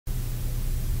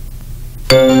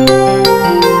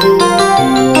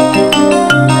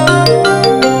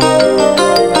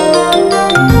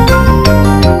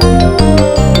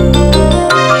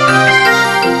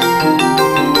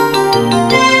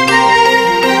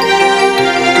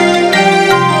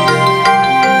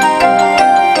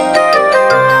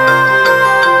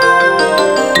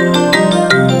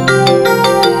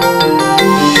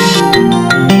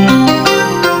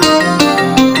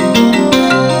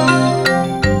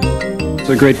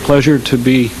A great pleasure to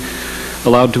be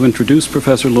allowed to introduce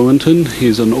Professor Lewontin.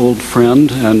 He's an old friend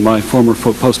and my former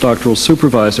postdoctoral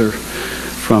supervisor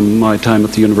from my time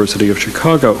at the University of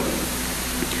Chicago.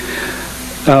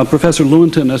 Professor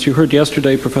Lewontin, as you heard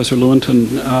yesterday, Professor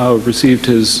Lewontin received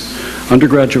his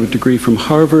undergraduate degree from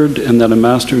Harvard and then a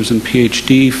master's and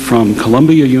PhD from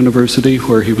Columbia University,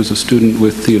 where he was a student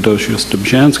with Theodosius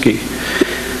Dobzhansky.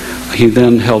 He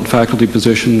then held faculty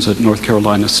positions at North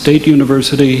Carolina State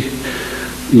University,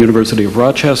 University of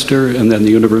Rochester, and then the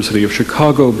University of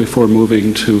Chicago before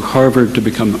moving to Harvard to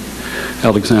become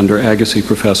Alexander Agassiz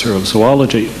Professor of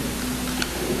Zoology.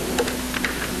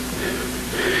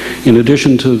 In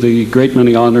addition to the great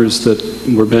many honors that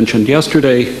were mentioned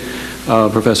yesterday,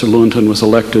 Professor Lewontin was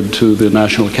elected to the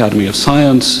National Academy of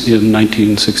Science in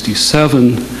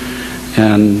 1967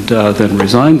 and then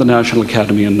resigned the National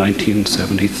Academy in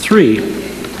 1973.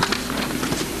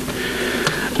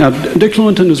 Now, Dick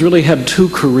Lewontin has really had two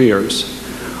careers.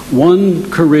 One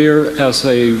career as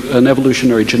an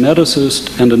evolutionary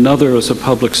geneticist and another as a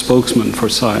public spokesman for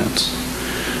science.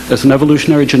 As an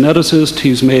evolutionary geneticist,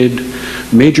 he's made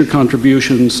major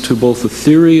contributions to both the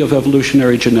theory of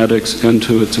evolutionary genetics and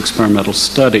to its experimental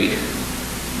study.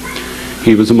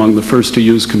 He was among the first to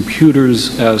use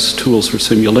computers as tools for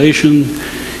simulation.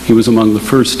 He was among the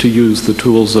first to use the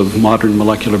tools of modern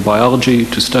molecular biology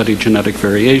to study genetic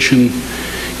variation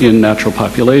in natural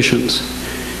populations.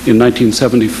 In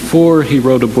 1974, he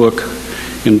wrote a book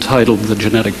entitled The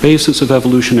Genetic Basis of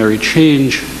Evolutionary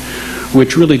Change,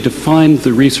 which really defined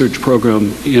the research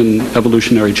program in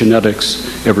evolutionary genetics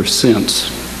ever since.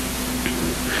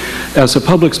 As a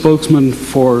public spokesman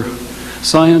for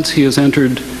science, he has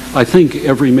entered, I think,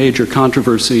 every major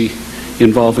controversy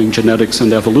involving genetics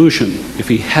and evolution. If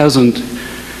he hasn't,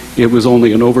 it was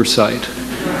only an oversight.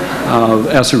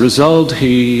 As a result,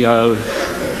 he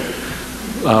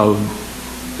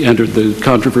entered the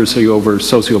controversy over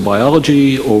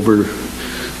sociobiology, over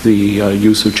the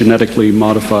use of genetically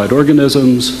modified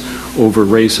organisms, over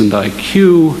race and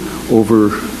IQ, over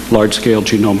large-scale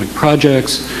genomic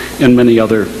projects, and many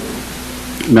other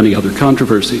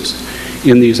controversies.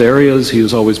 In these areas, he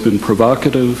has always been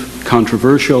provocative,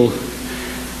 controversial,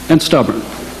 and stubborn.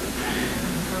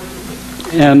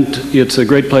 And it's a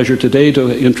great pleasure today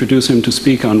to introduce him to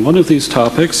speak on one of these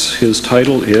topics. His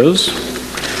title is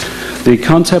The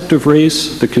Concept of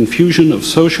Race, the Confusion of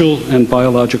Social and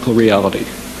Biological Reality.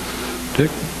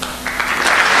 Dick?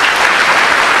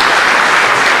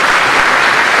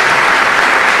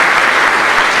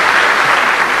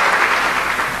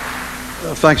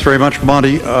 Thanks very much,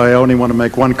 Monty. I only want to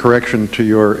make one correction to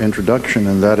your introduction,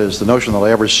 and that is the notion that I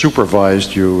ever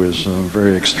supervised you is a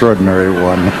very extraordinary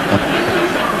one.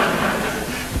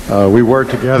 We were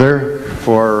together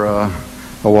for a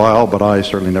while, but I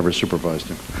certainly never supervised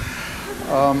him.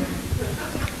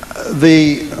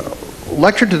 The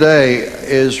lecture today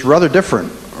is rather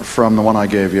different from the one I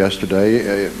gave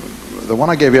yesterday. The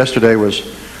one I gave yesterday was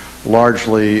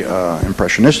largely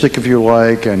impressionistic, if you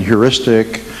like, and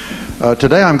heuristic.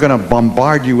 Today I'm going to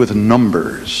bombard you with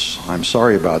numbers. I'm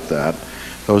sorry about that.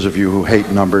 Those of you who hate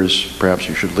numbers, perhaps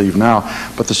you should leave now.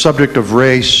 But the subject of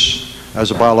race as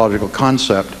a biological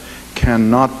concept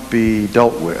cannot be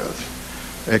dealt with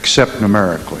except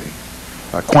numerically,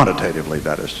 quantitatively,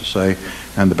 that is to say,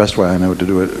 and the best way I know to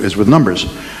do it is with numbers.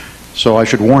 So I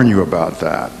should warn you about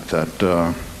that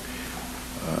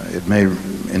it may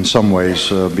in some ways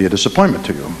be a disappointment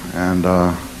to you, and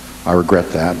I regret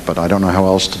that, but I don't know how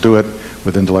else to do it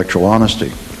with intellectual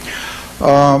honesty.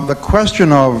 The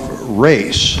question of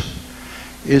race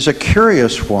is a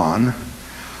curious one.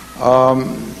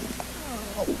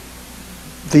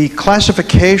 The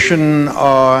classification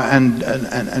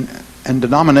and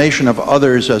denomination of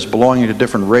others as belonging to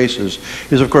different races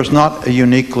is, of course, not a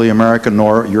uniquely American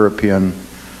nor European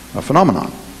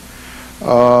phenomenon.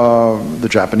 The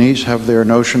Japanese have their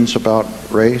notions about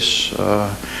race.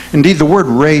 Indeed, the word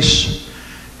race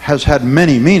has had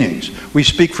many meanings. We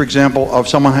speak, for example, of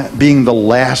someone being the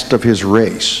last of his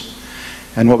race,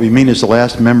 and what we mean is the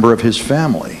last member of his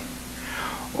family.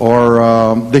 Or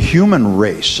the human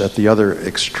race at the other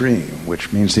extreme,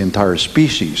 which means the entire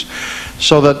species.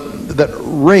 So that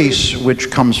race, which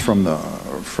comes from the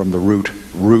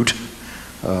root,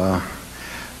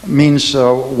 means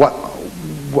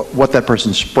what that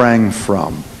person sprang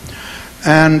from.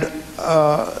 And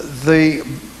the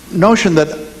notion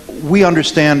that we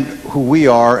understand who we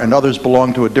are and others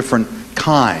belong to a different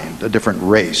kind, a different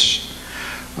race,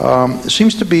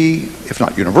 seems to be, if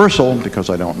not universal, because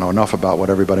I don't know enough about what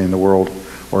everybody in the world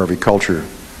or every culture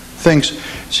thinks,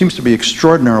 seems to be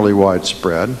extraordinarily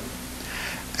widespread.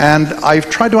 And I've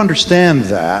tried to understand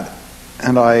that,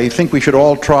 and I think we should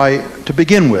all try to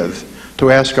begin with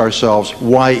to ask ourselves,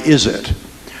 why is it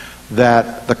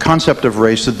that the concept of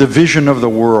race, the division of the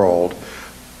world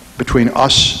between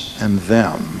us and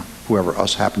them, whoever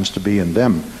us happens to be and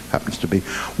them happens to be,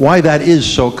 why that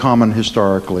is so common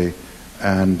historically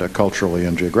and culturally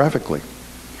and geographically.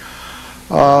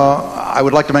 I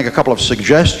would like to make a couple of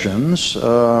suggestions.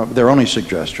 They're only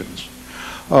suggestions.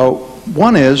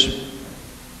 One is,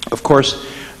 of course,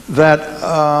 that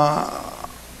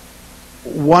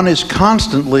one is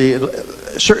constantly,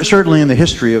 certainly in the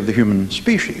history of the human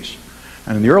species,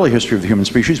 and in the early history of the human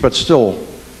species, but still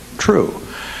true,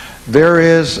 there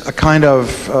is a kind of,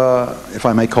 if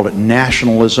I may call it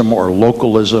nationalism or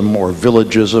localism or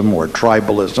villagism or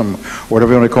tribalism, or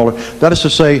whatever you want to call it. That is to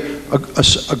say,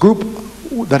 a group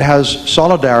that has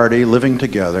solidarity living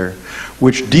together,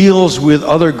 which deals with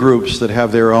other groups that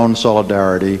have their own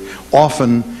solidarity,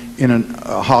 often in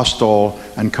a hostile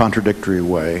and contradictory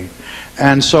way.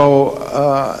 And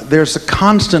so there's a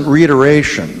constant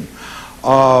reiteration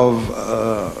of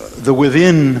the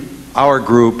within our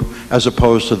group as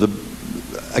opposed to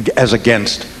as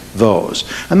against those.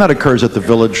 And that occurs at the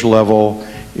village level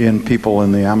in people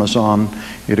in the Amazon.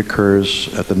 It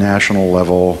occurs at the national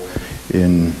level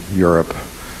in Europe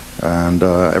and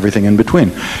everything in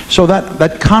between. So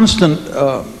that constant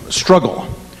struggle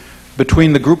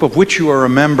between the group of which you are a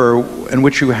member and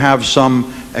which you have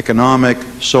some economic,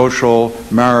 social,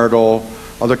 marital,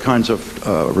 other kinds of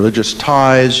religious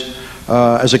ties,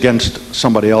 as against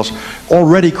somebody else,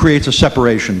 already creates a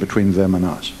separation between them and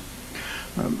us.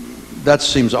 That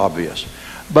seems obvious.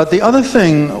 But the other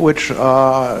thing, which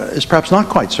is perhaps not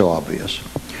quite so obvious,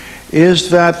 is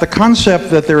that the concept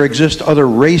that there exist other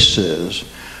races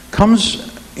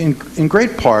comes in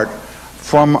great part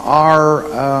from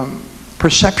our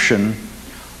perception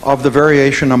of the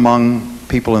variation among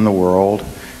people in the world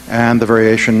and the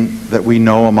variation that we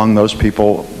know among those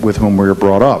people with whom we were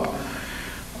brought up.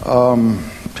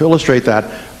 To illustrate that,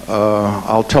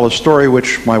 I'll tell a story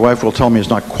which my wife will tell me is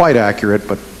not quite accurate,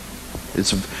 but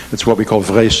it's what we call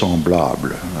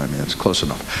vraisemblable. I mean, it's close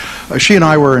enough. She and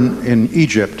I were in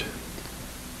Egypt,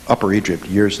 Upper Egypt,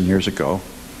 years and years ago,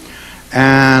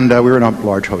 and we were in a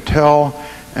large hotel,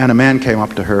 and a man came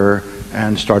up to her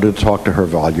and started to talk to her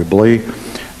volubly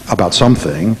about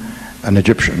something, an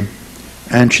Egyptian.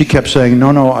 And she kept saying,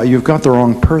 no, you've got the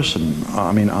wrong person.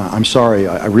 I mean, I'm sorry,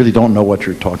 I really don't know what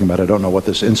you're talking about. I don't know what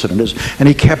this incident is. And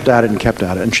he kept at it and kept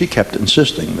at it. And she kept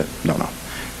insisting that, no,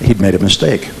 he'd made a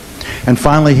mistake. And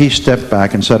finally he stepped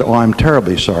back and said, oh, I'm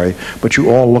terribly sorry, but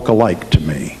you all look alike to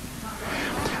me.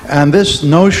 And this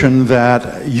notion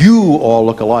that you all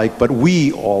look alike, but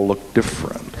we all look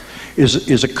different,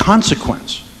 is a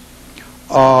consequence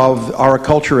of our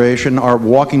acculturation, our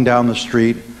walking down the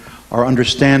street, our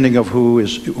understanding of who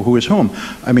is whom.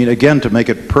 I mean, again, to make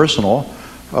it personal,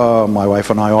 my wife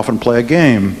and I often play a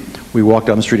game. We walk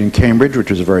down the street in Cambridge,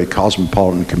 which is a very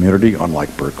cosmopolitan community,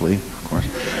 unlike Berkeley, of course.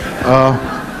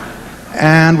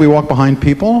 And we walk behind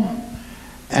people,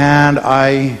 and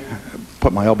I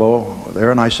put my elbow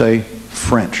there and I say,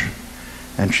 French.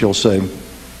 And she'll say,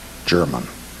 German.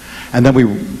 And then we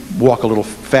walk a little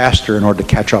faster in order to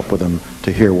catch up with them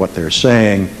to hear what they're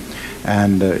saying.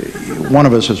 And one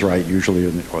of us is right, usually,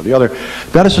 or the other.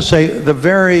 That is to say, the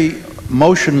very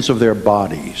motions of their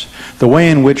bodies, the way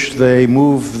in which they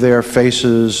move their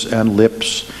faces and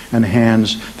lips and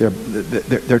hands,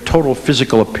 their total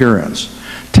physical appearance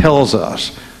tells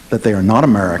us that they are not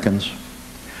Americans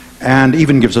and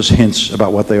even gives us hints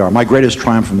about what they are. My greatest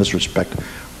triumph in this respect,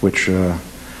 which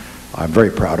I'm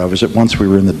very proud of, is that once we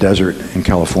were in the desert in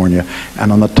California,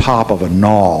 and on the top of a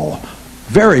knoll,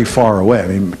 very far away, I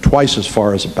mean twice as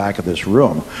far as the back of this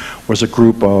room, was a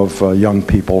group of young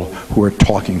people who were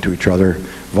talking to each other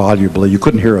volubly. You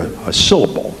couldn't hear a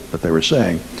syllable that they were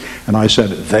saying. And I said,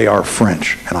 they are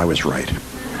French, and I was right.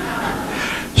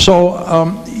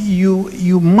 So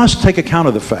you must take account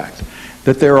of the fact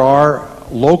that there are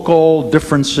local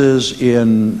differences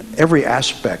in every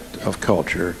aspect of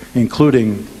culture,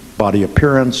 including body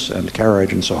appearance and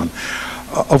carriage and so on,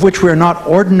 of which we are not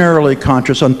ordinarily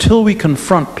conscious until we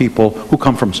confront people who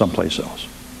come from someplace else.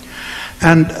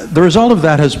 And the result of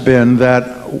that has been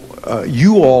that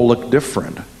you all look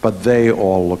different but they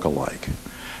all look alike.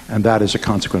 And that is a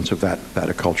consequence of that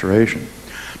acculturation.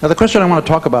 Now, the question I want to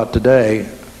talk about today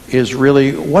is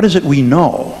really, what is it we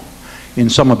know in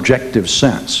some objective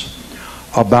sense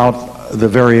about the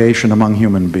variation among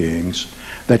human beings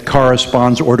that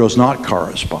corresponds or does not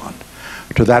correspond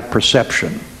to that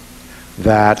perception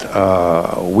that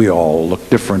we all look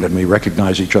different and we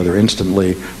recognize each other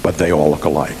instantly, but they all look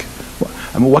alike?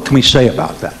 I mean, what can we say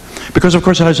about that? Because, of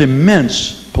course, it has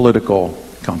immense political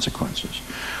consequences.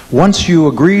 Once you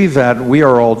agree that we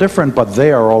are all different, but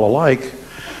they are all alike,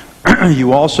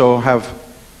 you also have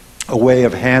a way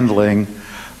of handling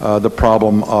the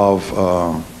problem of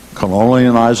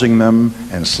colonializing them,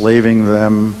 enslaving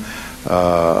them,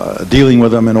 dealing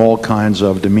with them in all kinds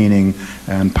of demeaning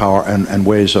and power and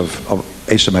ways of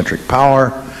asymmetric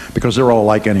power, because they're all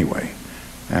alike anyway.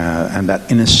 And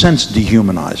that, in a sense,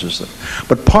 dehumanizes them.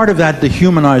 But part of that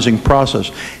dehumanizing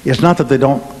process is not that they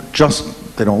don't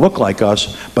look like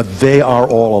us, but they are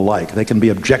all alike. They can be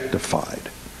objectified.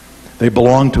 They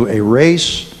belong to a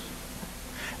race,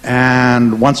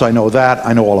 and once I know that,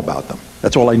 I know all about them.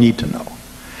 That's all I need to know.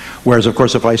 Whereas, of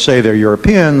course, if I say they're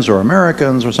Europeans or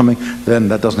Americans or something, then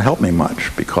that doesn't help me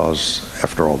much, because,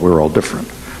 after all, we're all different.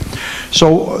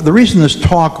 So the reason this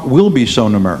talk will be so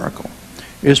numerical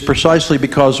is precisely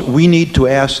because we need to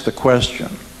ask the question,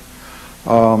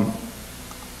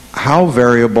 how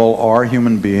variable are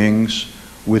human beings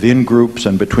within groups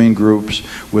and between groups,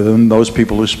 within those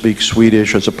people who speak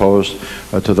Swedish as opposed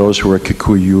to those who are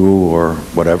Kikuyu or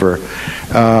whatever?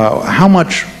 How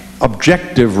much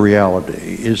objective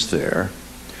reality is there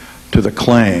to the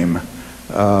claim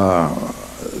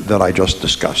that I just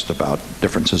discussed about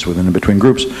differences within and between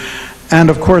groups? And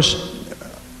of course,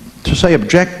 to say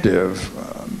objective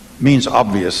means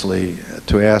obviously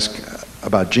to ask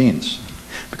about genes,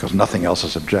 because nothing else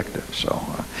is objective. So,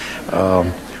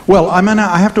 well, I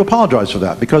have to apologize for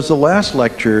that, because the last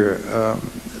lecture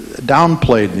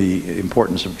downplayed the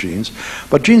importance of genes.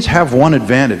 But genes have one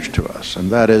advantage to us,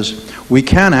 and that is we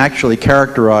can actually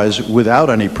characterize without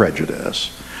any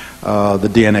prejudice the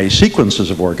DNA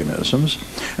sequences of organisms,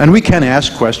 and we can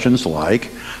ask questions like,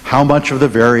 how much of the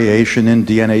variation in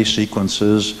DNA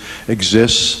sequences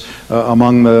exists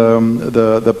among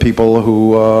the people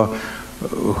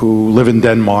who live in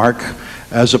Denmark,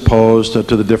 as opposed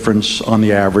to the difference on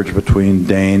the average between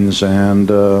Danes and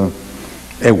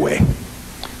Ewe?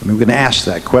 I mean, we can ask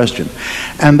that question.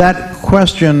 And that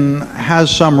question has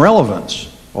some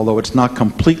relevance, although it's not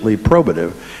completely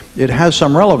probative. It has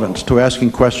some relevance to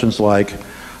asking questions like,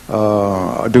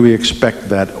 do we expect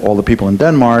that all the people in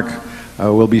Denmark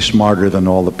will be smarter than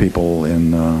all the people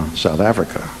in South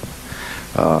Africa?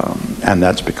 And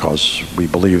that's because we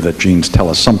believe that genes tell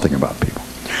us something about people.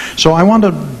 So I want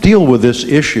to deal with this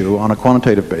issue on a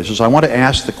quantitative basis. I want to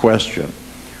ask the question,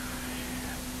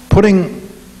 putting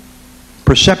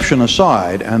perception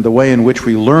aside and the way in which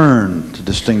we learn to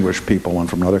distinguish people one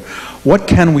from another, what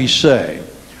can we say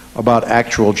about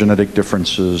actual genetic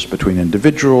differences between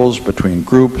individuals, between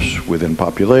groups, within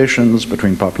populations,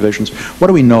 between populations? What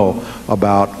do we know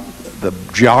about the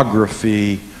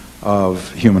geography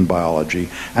of human biology,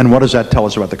 and what does that tell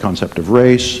us about the concept of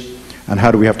race, and how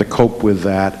do we have to cope with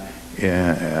that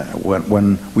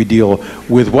when we deal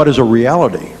with what is a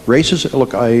reality? Race is,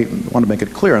 look, I want to make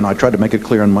it clear, and I tried to make it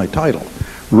clear in my title.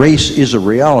 Race is a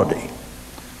reality.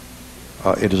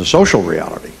 It is a social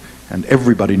reality, and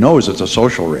everybody knows it's a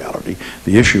social reality.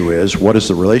 The issue is, what is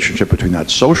the relationship between that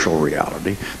social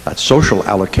reality, that social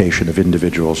allocation of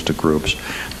individuals to groups,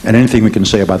 and anything we can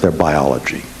say about their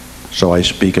biology? So I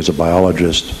speak as a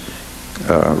biologist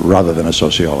rather than a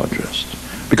sociologist,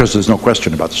 because there's no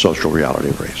question about the social reality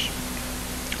of race.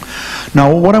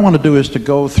 Now, what I want to do is to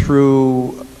go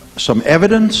through some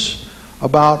evidence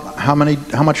about how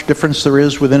much difference there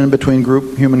is within and between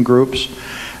human groups,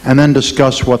 and then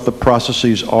discuss what the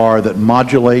processes are that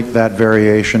modulate that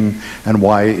variation and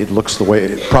why it looks the way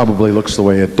it probably looks the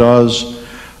way it does,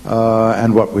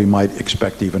 and what we might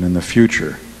expect even in the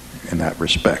future in that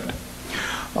respect.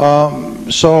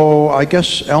 So I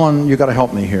guess, Ellen, you got to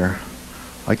help me here.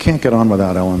 I can't get on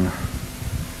without Ellen.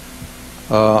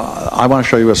 I want to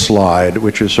show you a slide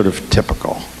which is sort of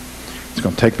typical. It's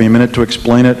going to take me a minute to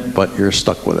explain it, but you're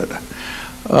stuck with it.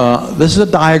 This is a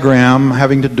diagram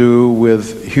having to do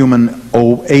with human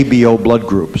ABO blood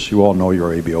groups. You all know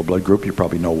your ABO blood group. You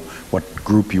probably know what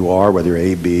group you are, whether you're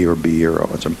A, B, or B, or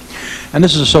O. And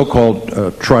this is a so-called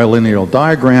trilineal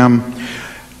diagram,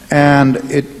 and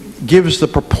it gives the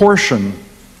proportion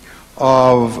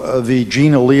of the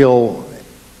gene allele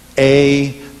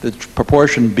A, the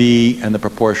proportion B, and the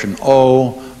proportion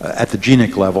O at the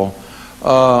genic level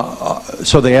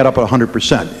So they add up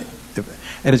 100%.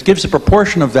 And it gives a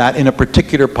proportion of that in a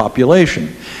particular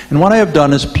population. And what I have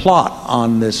done is plot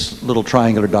on this little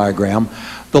triangular diagram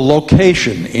the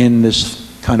location in this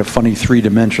kind of funny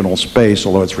three-dimensional space,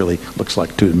 although it really looks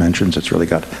like 2 dimensions. It's really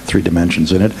got 3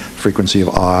 dimensions in it. Frequency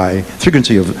of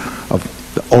frequency of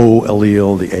the O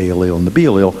allele, the A allele, and the B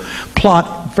allele.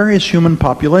 Plot various human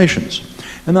populations.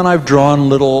 And then I've drawn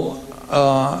little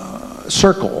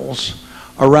circles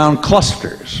around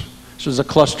clusters. So there's a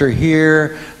cluster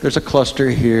here, there's a cluster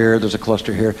here, there's a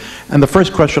cluster here. And the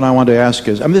first question I want to ask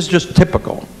is, I mean, this is just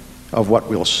typical of what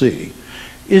we'll see.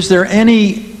 Is there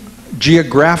any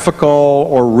geographical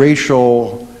or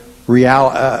racial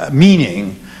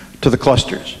meaning to the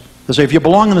clusters? Let's say if you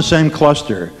belong in the same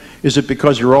cluster, is it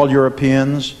because you're all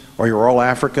Europeans or you're all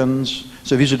Africans?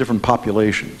 So these are different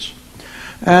populations.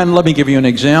 And let me give you an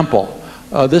example.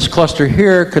 This cluster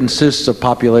here consists of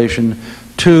population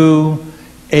 2,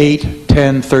 8,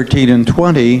 10, 13, and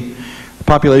 20.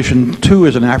 Population 2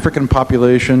 is an African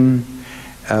population.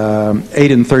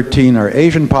 8 and 13 are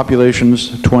Asian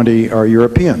populations. 20 are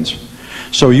Europeans.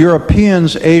 So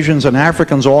Europeans, Asians, and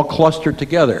Africans all clustered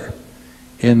together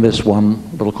in this one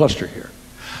little cluster here.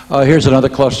 Here's another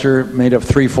cluster made of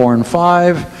 3, 4, and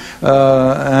 5.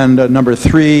 And number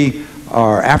 3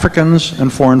 are Africans,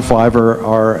 and 4 and 5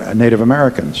 are Native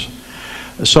Americans.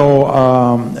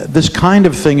 So this kind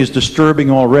of thing is disturbing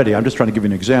already. I'm just trying to give you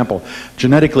an example.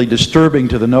 Genetically disturbing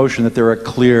to the notion that there are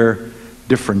clear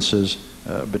differences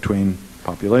between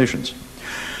populations.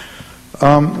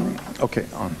 Okay,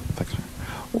 on. Thanks.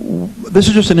 This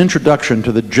is just an introduction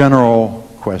to the general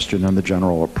question and the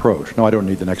general approach. No, I don't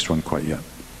need the next one quite yet.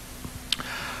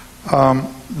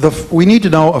 We need to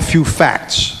know a few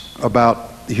facts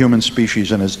about the human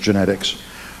species and its genetics,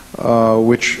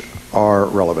 which are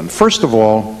relevant. First of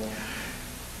all,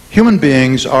 human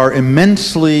beings are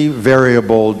immensely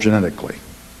variable genetically.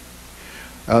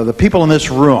 The people in this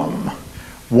room,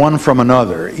 one from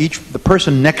another, the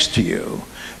person next to you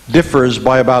differs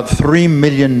by about 3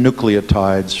 million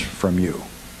nucleotides from you.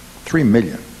 3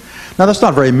 million. Now that's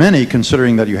not very many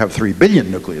considering that you have 3 billion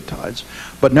nucleotides,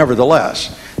 but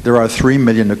nevertheless, there are 3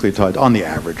 million nucleotides on the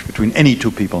average between any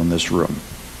 2 people in this room.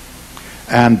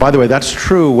 And by the way, that's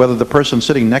true whether the person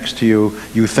sitting next to you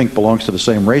you think belongs to the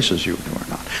same race as you do or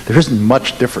not. There isn't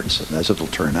much difference as it'll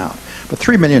turn out. But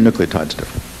 3 million nucleotides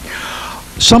different.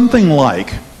 Something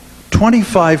like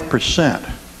 25%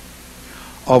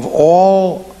 of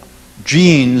all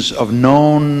genes of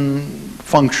known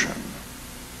function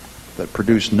that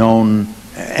produce known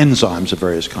enzymes of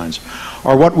various kinds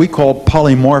are what we call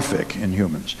polymorphic in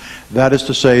humans. That is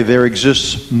to say, there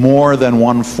exists more than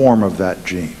one form of that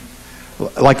gene,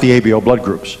 like the ABO blood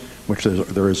groups, which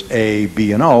there is A,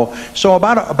 B, and O. So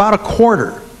about a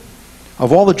quarter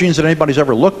of all the genes that anybody's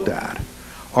ever looked at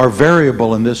are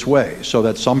variable in this way, so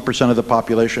that some percent of the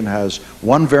population has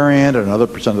one variant, and another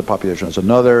percent of the population has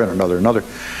another, and another.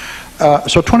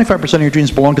 So 25% of your genes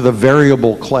belong to the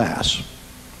variable class.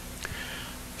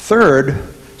 Third,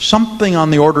 something on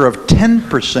the order of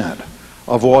 10%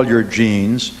 of all your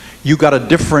genes, you got a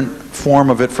different form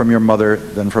of it from your mother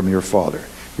than from your father.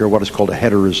 You're what is called a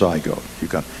heterozygote.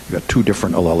 You've got 2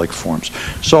 different allelic forms.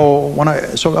 So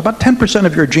about 10%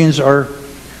 of your genes are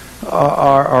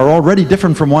already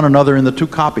different from one another in the 2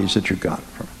 copies that you got.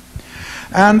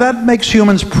 And that makes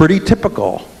humans pretty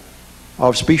typical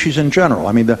of species in general.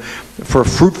 I mean, for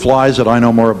fruit flies that I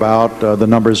know more about, the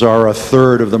numbers are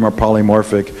 1/3 of them are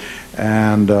polymorphic,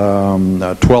 and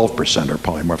 12% are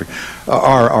polymorphic.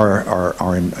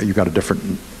 You got a different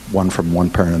one from one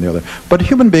parent and the other. But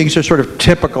human beings are sort of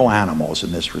typical animals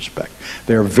in this respect.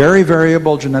 They're very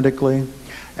variable genetically,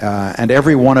 and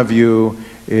every one of you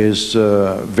is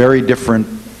very different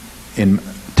in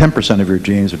 10% of your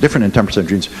genes, or different in 10% of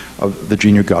genes of the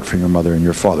gene you got from your mother and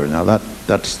your father. Now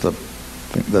that's the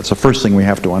first thing we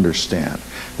have to understand,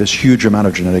 this huge amount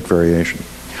of genetic variation.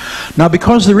 Now,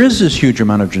 because there is this huge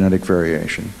amount of genetic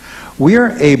variation, we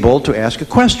are able to ask a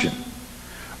question,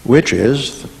 which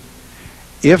is,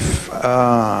 if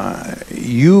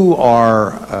you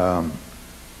are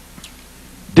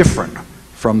different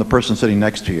from the person sitting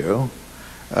next to you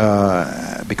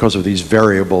because of these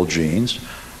variable genes,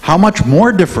 how much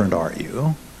more different are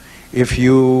you if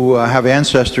you have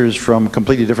ancestors from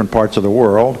completely different parts of the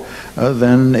world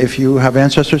than if you have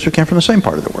ancestors who came from the same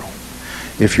part of the world?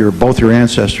 If both your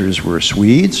ancestors were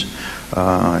Swedes,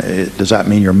 does that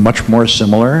mean you're much more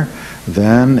similar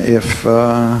than if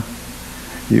one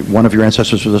of your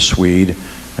ancestors was a Swede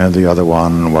and the other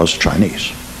one was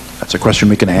Chinese? That's a question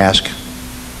we can ask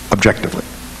objectively.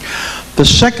 The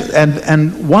second,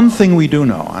 and one thing we do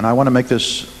know, and I want to make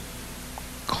this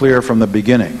clear from the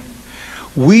beginning.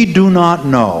 We do not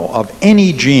know of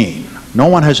any gene. No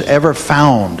one has ever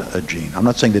found a gene. I'm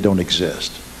not saying they don't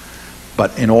exist,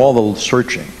 but in all the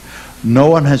searching, no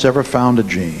one has ever found a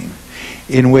gene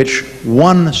in which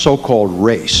one so-called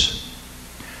race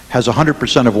has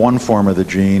 100% of one form of the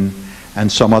gene and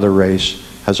some other race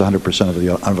has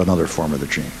 100% of another form of the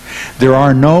gene. There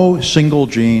are no single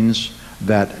genes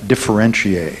that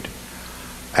differentiate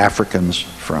Africans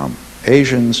from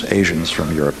Asians, Asians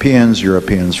from Europeans,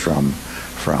 Europeans from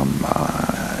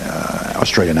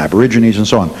Australian Aborigines, and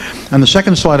so on. And the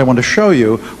second slide I want to show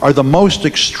you are the most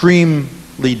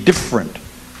extremely different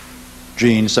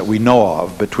genes that we know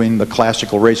of between the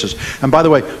classical races. And by the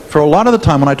way, for a lot of the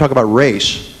time when I talk about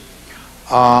race,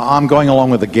 I'm going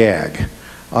along with the gag.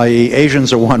 I.e.,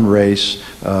 Asians are one race,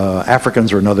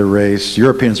 Africans are another race,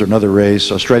 Europeans are another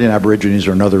race, Australian Aborigines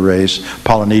are another race,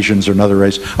 Polynesians are another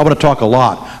race. I want to talk a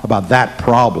lot about that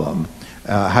problem,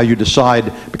 how you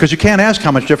decide, because you can't ask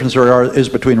how much difference there is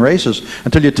between races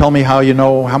until you tell me how you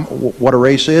know what a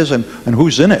race is and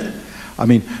who's in it. I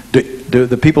mean, do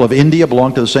the people of India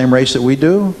belong to the same race that we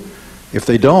do? If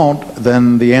they don't,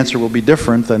 then the answer will be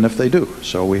different than if they do.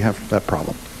 So we have that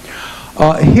problem.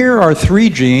 Here are three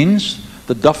genes: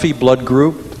 the Duffy blood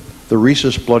group, the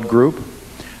rhesus blood group,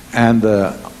 and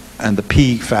the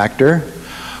P factor,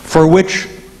 for which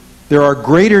there are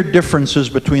greater differences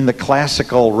between the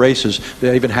classical races.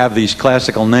 They even have these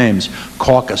classical names: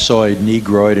 Caucasoid,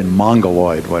 Negroid, and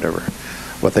Mongoloid, whatever.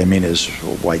 What they mean is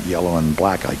white, yellow, and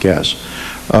black, I guess.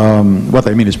 What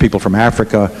they mean is people from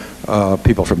Africa,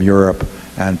 people from Europe,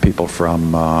 and people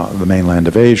from the mainland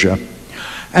of Asia.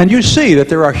 And you see that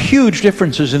there are huge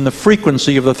differences in the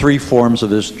frequency of the three forms of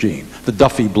this gene, the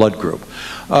Duffy blood group.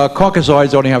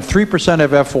 Caucasoids only have 3%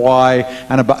 of FY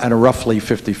and a roughly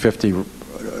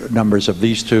 50-50 numbers of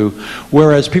these two,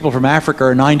 whereas people from Africa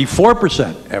are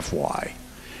 94% FY.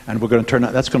 And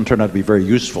that's going to turn out to be very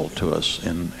useful to us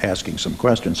in asking some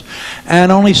questions.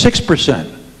 And only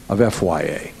 6% of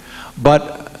FYA.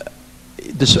 But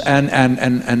and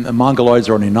the Mongoloids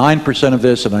are only 9% of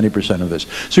this and 90% of this.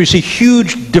 So you see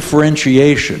huge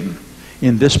differentiation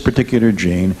in this particular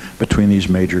gene between these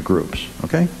major groups.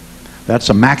 Okay? That's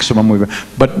a maximum.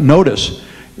 But notice,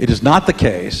 it is not the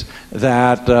case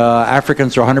that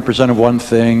Africans are 100% of one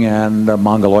thing and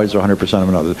Mongoloids are 100% of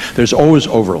another. There's always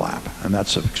overlap, and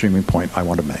that's an extreme point I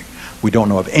want to make. We don't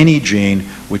know of any gene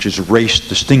which is race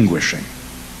distinguishing.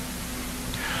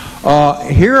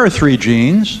 Here are three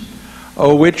genes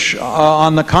which,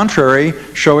 on the contrary,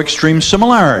 show extreme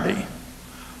similarity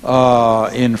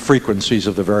in frequencies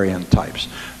of the variant types.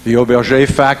 The Auberger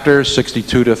factor,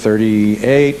 62 to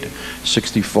 38,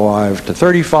 65 to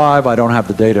 35. I don't have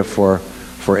the data for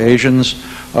Asians.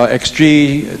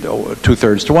 XG,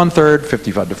 2/3 to 1/3,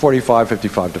 55 to 45,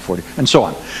 55 to 40, and so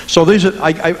on. So these are,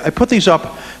 I put these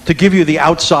up to give you the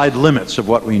outside limits of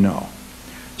what we know.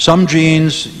 Some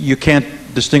genes you can't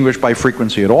distinguish by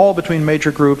frequency at all between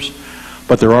major groups,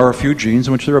 but there are a few genes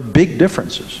in which there are big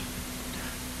differences.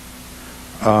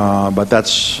 But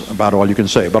that's about all you can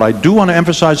say. But I do want to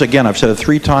emphasize again, I've said it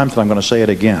 3 times, and I'm going to say it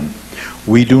again.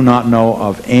 We do not know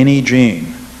of any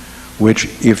gene which,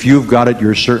 if you've got it,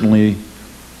 you're certainly,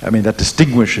 I mean, that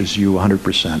distinguishes you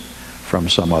 100% from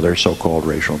some other so-called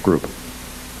racial group.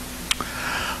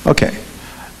 Okay.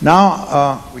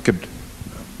 Now, we could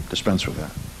dispense with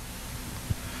that.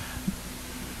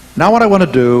 Now what I want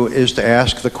to do is to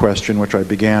ask the question which I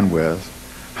began with: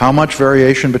 how much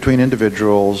variation between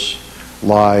individuals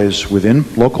lies within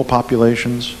local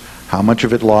populations? How much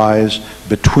of it lies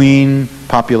between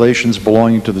populations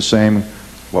belonging to the same,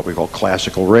 what we call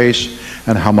classical race,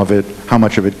 and how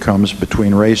much of it comes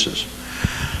between races?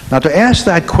 Now, to ask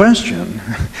that question,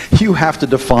 you have to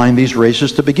define these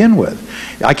races to begin with.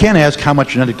 I can't ask how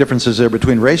much genetic difference is there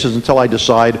between races until I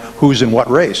decide who's in what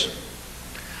race.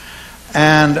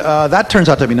 And that turns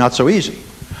out to be not so easy.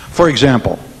 For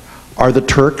example, are the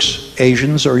Turks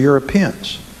Asians or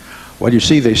Europeans? Well, you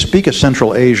see, they speak a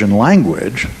Central Asian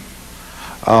language,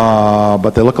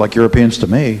 but they look like Europeans to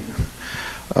me.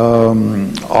 Are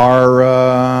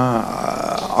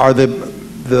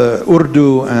the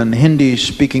Urdu and Hindi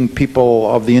speaking people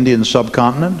of the Indian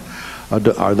subcontinent,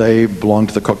 are they belong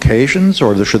to the Caucasians,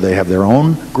 or should they have their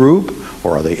own group,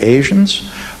 or are they Asians?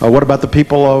 What about the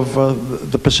people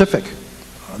of the Pacific,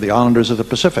 the islanders of the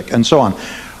Pacific, and so on?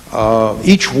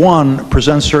 Each one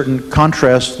presents certain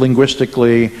contrasts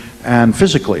linguistically and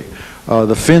physically.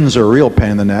 The Finns are a real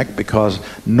pain in the neck because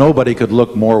nobody could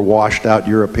look more washed out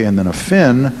European than a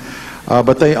Finn,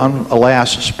 but they,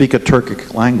 alas, speak a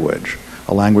Turkic language,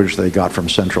 a language they got from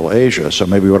Central Asia, so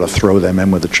maybe we ought to throw them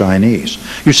in with the Chinese.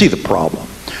 You see the problem,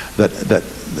 that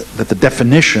that the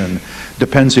definition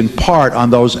depends in part on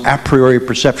those a priori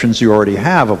perceptions you already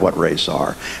have of what race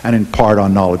are, and in part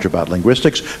on knowledge about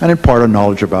linguistics, and in part on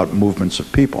knowledge about movements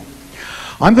of people.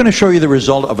 I'm going to show you the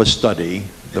result of a study,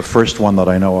 the first one that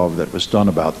I know of that was done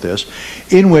about this,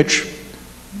 in which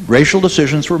racial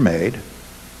decisions were made,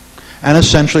 and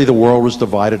essentially the world was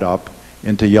divided up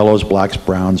into yellows, blacks,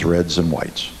 browns, reds, and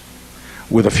whites,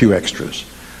 with a few extras.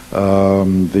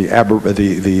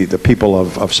 The people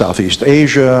of Southeast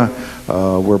Asia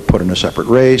were put in a separate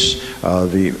race.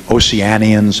 The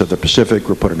Oceanians of the Pacific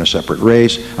were put in a separate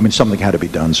race. I mean, something had to be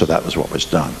done, so that was what was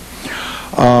done.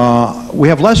 We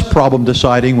have less problem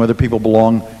deciding whether people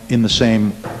belong in the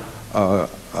same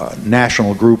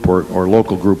national group or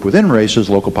local group within races,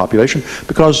 local population,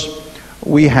 because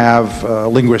we have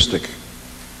linguistic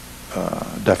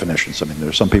definitions. I mean, there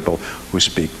are some people who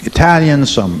speak Italian,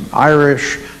 some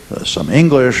Irish, some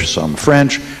English, some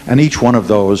French, and each one of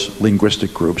those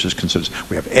linguistic groups is considered.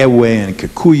 We have Ewe and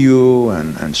Kikuyu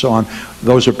and so on.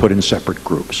 Those are put in separate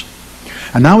groups.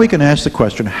 And now we can ask the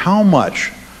question, how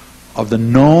much of the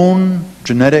known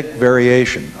genetic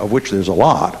variation, of which there's a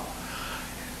lot,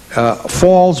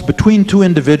 falls between two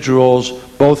individuals,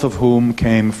 both of whom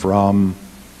came from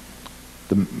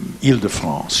the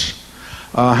Ile-de-France?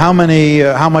 How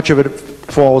much of it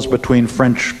falls between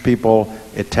French people,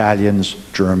 Italians,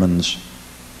 Germans,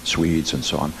 Swedes, and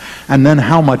so on? And then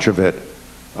how much of it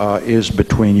is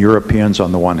between Europeans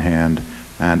on the one hand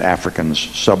and Africans,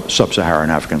 sub-Saharan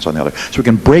Africans on the other? So we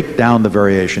can break down the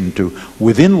variation into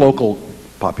within local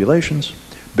populations,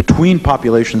 between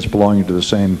populations belonging to the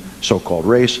same so-called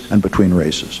race, and between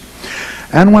races.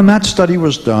 And when that study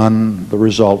was done, the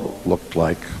result looked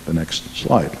like the next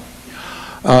slide.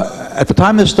 At the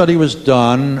time this study was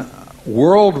done,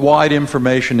 worldwide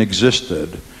information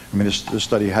existed. I mean, this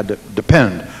study had to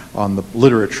depend on the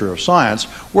literature of science.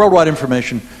 Worldwide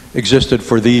information existed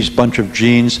for these bunch of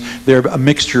genes. They're a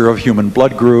mixture of human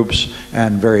blood groups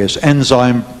and various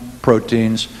enzyme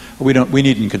proteins. We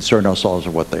needn't concern ourselves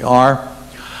with what they are.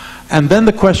 And then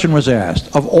the question was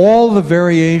asked, of all the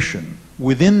variation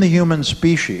within the human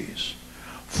species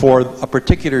for a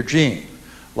particular gene,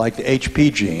 like the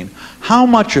HP gene, how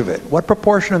much of it, what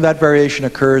proportion of that variation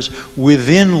occurs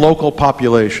within local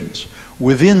populations,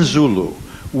 within Zulu,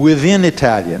 within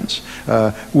Italians,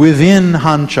 within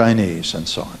Han Chinese, and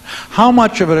so on? How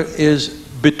much of it is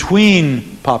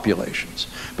between populations,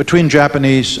 between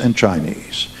Japanese and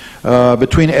Chinese,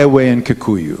 between Ewe and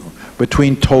Kikuyu,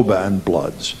 between Toba and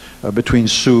Bloods, between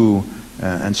Sioux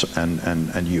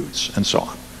and Utes, and so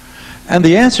on? And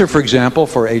the answer, for example,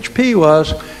 for HP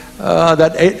was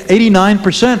that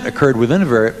 89% occurred within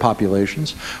various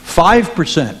populations,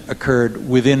 5% occurred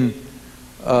within,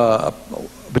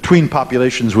 between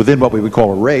populations within what we would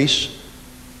call a race,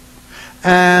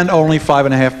 and only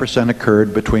 5.5%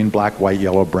 occurred between black, white,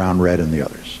 yellow, brown, red, and the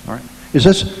others. All right? Is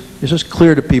this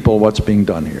clear to people what's being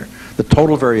done here? The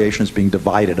total variation is being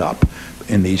divided up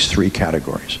in these three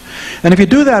categories. And if you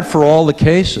do that for all the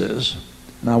cases,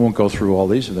 and I won't go through all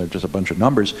these, they're just a bunch of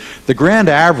numbers, the grand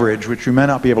average, which you may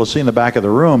not be able to see in the back of the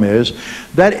room, is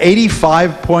that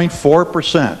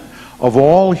 85.4% of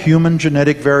all human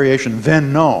genetic variation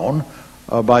then known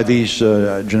by these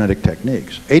genetic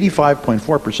techniques,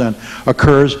 85.4%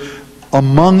 occurs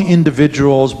among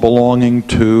individuals belonging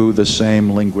to the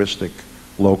same linguistic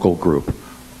local group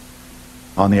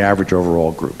on the average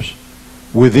overall groups,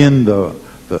 within the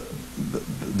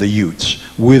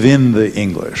Utes, within the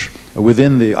English,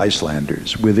 within the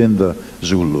Icelanders, within the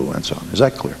Zulu, and so on. Is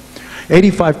that clear?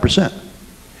 85%.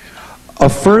 A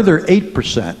further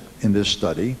 8% in this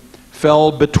study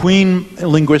fell between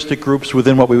linguistic groups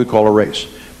within what we would call a race,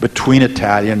 between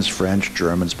Italians, French,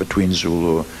 Germans, between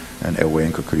Zulu and Ewe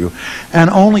and Kikuyu, and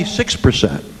only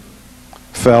 6%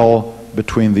 fell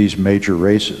between these major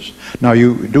races. Now,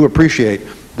 you do appreciate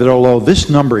that although this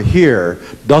number here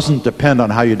doesn't depend on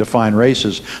how you define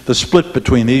races, the split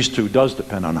between these two does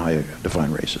depend on how you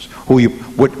define races.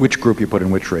 Which group you put in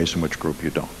which race and which group you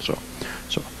don't. So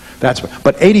that's,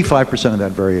 but 85% of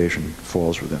that variation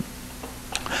falls within.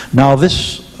 Now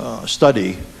this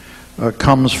study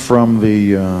comes from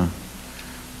the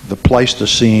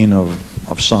Pleistocene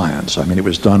of science. I mean, it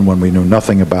was done when we knew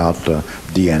nothing about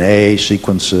DNA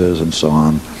sequences and so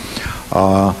on.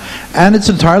 And it's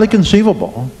entirely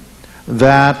conceivable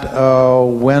that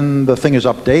when the thing is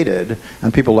updated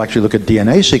and people actually look at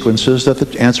DNA sequences, that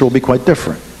the answer will be quite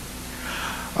different.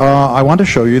 I want to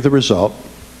show you the result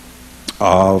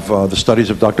of the studies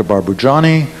of Dr.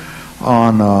 Barbujani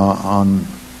on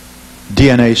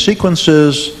DNA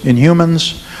sequences in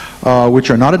humans, which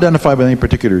are not identified by any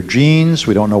particular genes.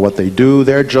 We don't know what they do.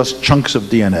 They're just chunks of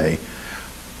DNA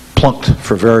plucked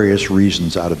for various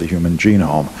reasons out of the human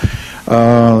genome.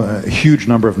 A huge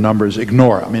number of numbers,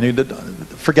 ignore. I mean,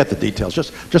 forget the details.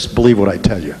 Just believe what I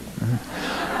tell you.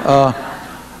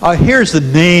 Here's the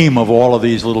name of all of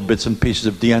these little bits and pieces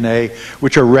of DNA,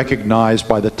 which are recognized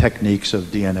by the techniques of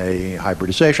DNA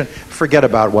hybridization. Forget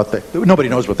about nobody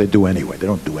knows what they do anyway. They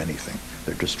don't do anything.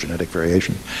 They're just genetic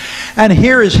variations. And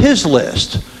here is his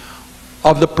list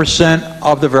of the percent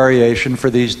of the variation for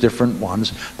these different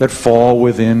ones that fall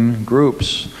within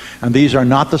groups. And these are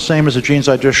not the same as the genes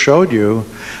I just showed you.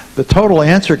 The total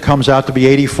answer comes out to be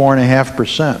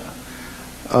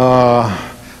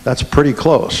 84.5%. That's pretty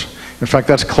close. In fact,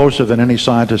 that's closer than any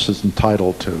scientist is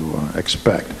entitled to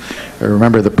expect.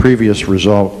 Remember, the previous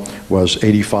result was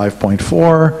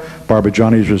 85.4.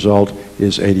 Barbagianni's result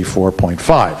is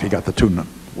 84.5. He got the two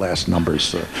last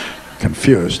numbers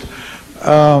confused.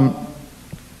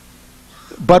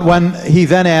 But when he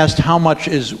then asked how much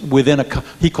is within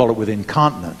he called it within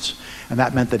continents, and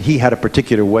that meant that he had a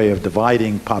particular way of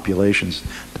dividing populations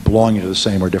belonging to the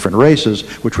same or different races,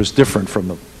 which was different from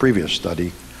the previous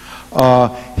study.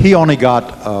 He only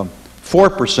got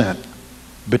 4%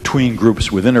 between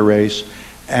groups within a race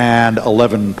and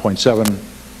 11.7,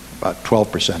 about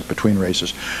 12% between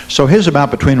races. So his amount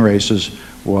between races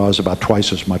was about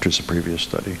twice as much as the previous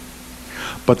study.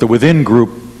 But the within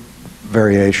group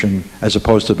variation, as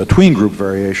opposed to between group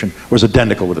variation, was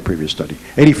identical with the previous study.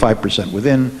 85%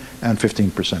 within and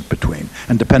 15% between.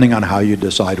 And depending on how you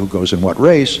decide who goes in what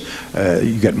race,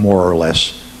 you get more or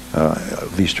less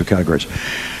these two categories.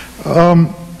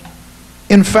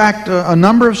 In fact, a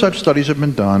number of such studies have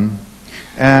been done,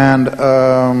 and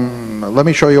let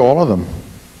me show you all of them.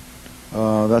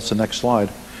 That's the next slide.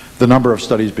 The number of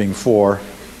studies being 4.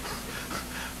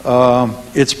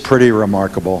 It's pretty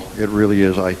remarkable. It really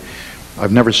is.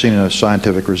 I've never seen a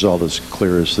scientific result as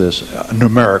clear as this, a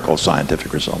numerical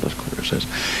scientific result as clear as this.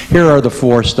 Here are the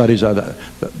 4 studies.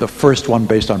 The first one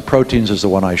based on proteins is the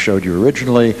one I showed you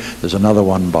originally. There's another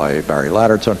one by Barry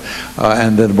Latterton,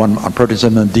 and then one on proteins,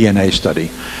 and then DNA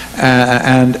study.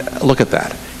 And look at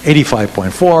that,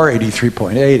 85.4,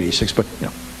 83.8, 86, but you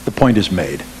know, the point is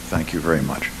made. Thank you very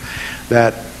much.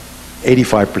 That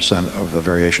 85% of the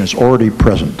variation is already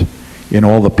present in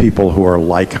all the people who are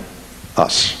like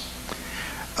us.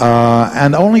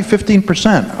 And only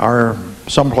 15% are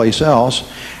someplace else,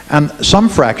 and some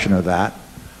fraction of that,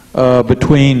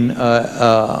 between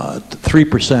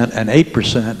 3% and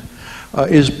 8%,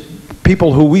 is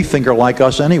people who we think are like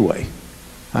us anyway.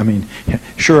 I mean,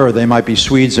 sure, they might be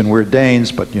Swedes and we're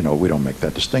Danes, but you know, we don't make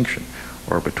that distinction.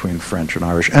 Or between French and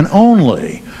Irish. And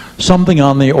only something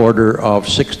on the order of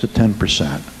 6 to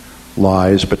 10%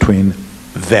 lies between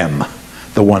them,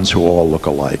 the ones who all look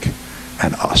alike,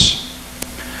 and us.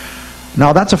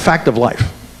 Now that's a fact of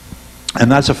life, and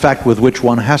that's a fact with which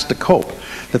one has to cope,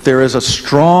 that there is a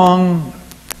strong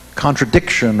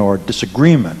contradiction or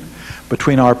disagreement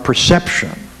between our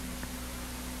perception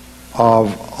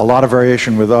of a lot of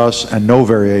variation with us and no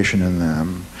variation in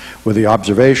them, with the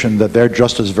observation that they're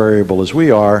just as variable as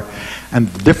we are, and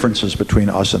the differences between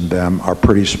us and them are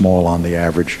pretty small on the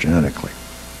average genetically.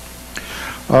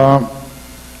 I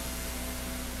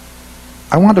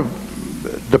want to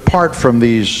depart from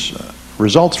these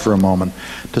results for a moment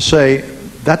to say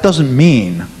that doesn't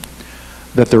mean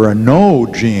that there are no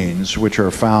genes which are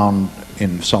found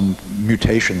in some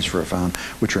mutations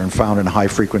which are found in high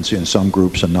frequency in some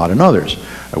groups and not in others.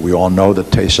 We all know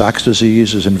that Tay-Sachs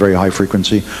disease is in very high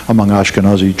frequency among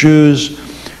Ashkenazi Jews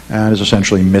and is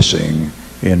essentially missing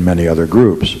in many other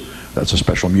groups. That's a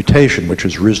special mutation which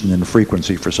has risen in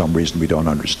frequency for some reason we don't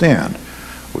understand.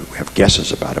 We have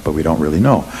guesses about it, but we don't really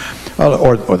know.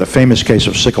 Or the famous case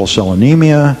of sickle cell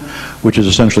anemia, which is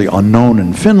essentially unknown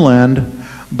in Finland,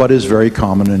 but is very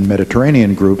common in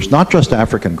Mediterranean groups, not just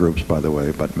African groups, by the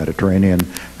way, but Mediterranean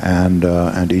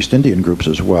and East Indian groups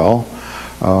as well.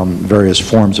 Various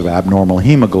forms of abnormal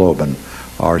hemoglobin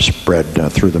are spread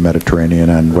through the Mediterranean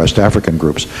and West African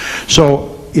groups.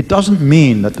 So it doesn't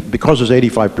mean that because there's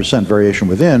 85% variation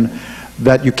within,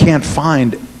 that you can't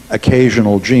find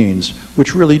occasional genes,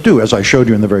 which really do, as I showed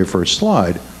you in the very first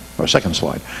slide, or second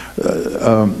slide,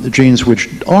 genes which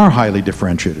are highly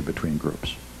differentiated between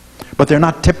groups. But they're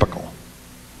not typical.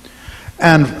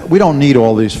 And we don't need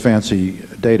all these fancy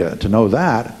data to know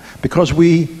that, because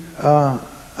we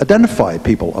identify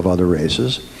people of other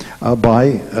races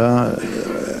by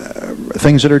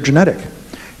things that are genetic.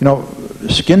 You know,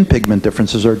 skin pigment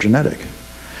differences are genetic.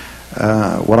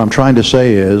 What I'm trying to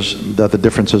say is that the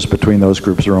differences between those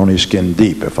groups are only skin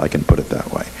deep, if I can put it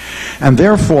that way. And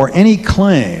therefore, any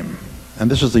claim, and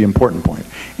this is the important point,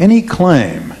 any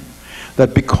claim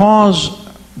that because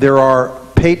there are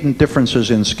patent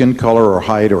differences in skin color or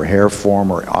height or hair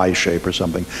form or eye shape or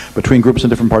something between groups in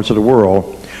different parts of the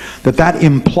world, that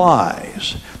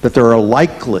implies that there are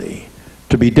likely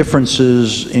to be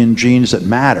differences in genes that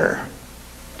matter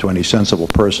to any sensible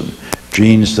person,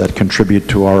 genes that contribute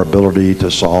to our ability to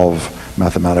solve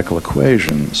mathematical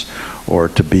equations or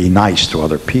to be nice to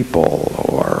other people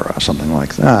or something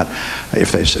like that, if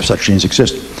such genes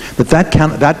exist, that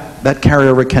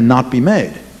carryover cannot be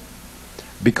made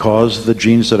because the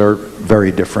genes that are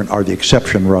very different are the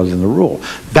exception rather than the rule.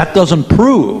 That doesn't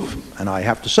prove, and I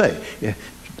have to say,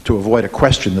 to avoid a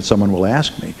question that someone will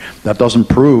ask me, that doesn't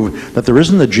prove that there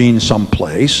isn't a gene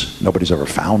someplace, nobody's ever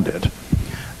found it,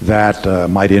 that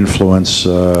might influence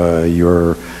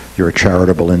your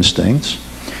charitable instincts,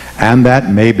 and that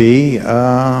maybe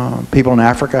people in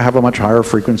Africa have a much higher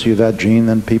frequency of that gene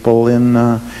than people in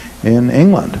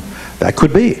England. That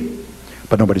could be,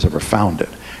 but nobody's ever found it,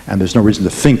 and there's no reason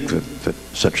to think that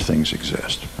such things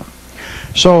exist.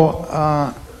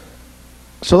 So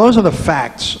those are the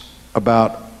facts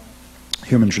about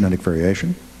human genetic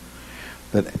variation,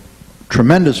 that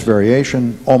tremendous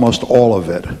variation, almost all of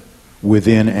it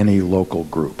within any local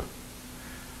group.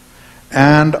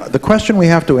 And the question we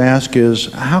have to ask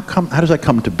is, how does that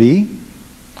come to be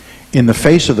in the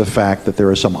face of the fact that there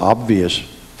are some obvious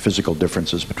physical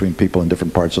differences between people in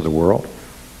different parts of the world,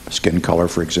 skin color,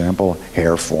 for example,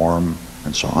 hair form,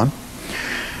 and so on.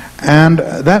 And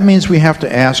that means we have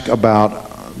to ask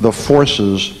about the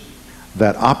forces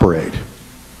that operate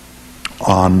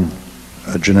on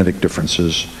genetic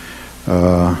differences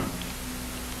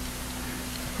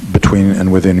between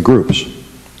and within groups.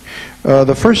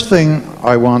 The first thing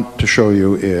I want to show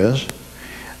you is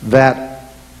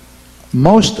that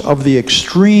most of the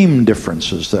extreme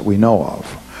differences that we know of,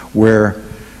 where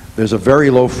there's a very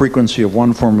low frequency of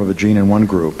one form of a gene in one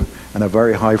group and a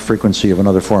very high frequency of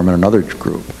another form in another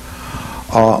group,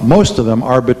 most of them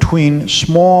are between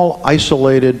small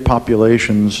isolated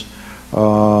populations,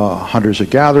 hunters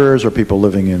and gatherers, or people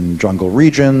living in jungle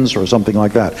regions, or something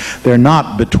like that. They're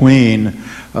not between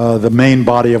the main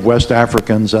body of West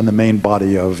Africans and the main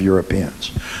body of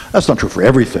Europeans. That's not true for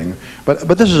everything,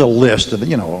 but this is a list, and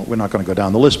we're not going to go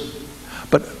down the list.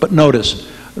 But notice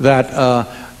that,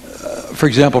 for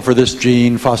example, for this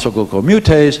gene,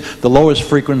 phosphoglucomutase, the lowest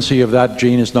frequency of that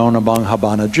gene is known among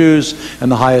Habana Jews, and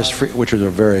the highest, which is a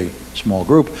very small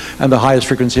group, and the highest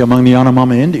frequency among the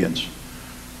Yanomami Indians.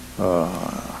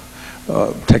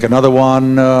 Take another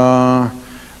one.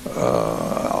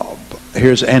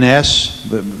 Here's NS.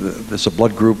 This is a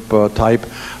blood group type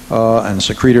and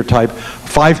secretor type.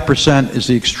 5% is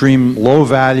the extreme low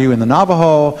value in the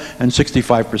Navajo, and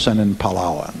 65% in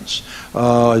Palauans.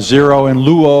 0 in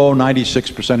Luo,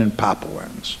 96% in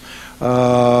Papuans.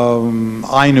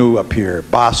 Ainu appear,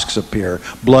 Basques appear,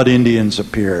 Blood Indians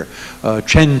appear,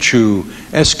 Chenchu,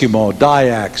 Eskimo,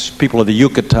 Dayaks, people of the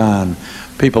Yucatan,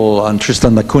 people on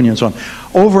Tristan da Cunha, and so on.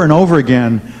 Over and over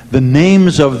again, the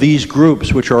names of these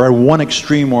groups, which are at one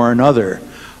extreme or another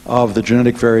of the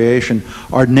genetic variation,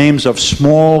 are names of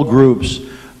small groups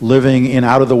living in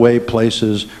out-of-the-way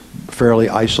places, fairly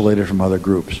isolated from other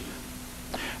groups.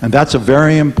 And that's a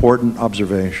very important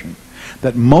observation,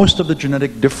 that most of the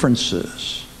genetic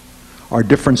differences are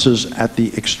differences at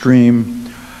the extreme.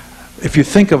 If you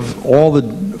think of all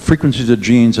the frequencies of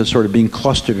genes as sort of being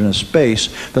clustered in a space,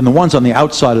 then the ones on the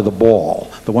outside of the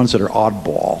ball, the ones that are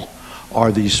oddball,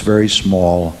 are these very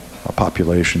small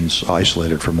populations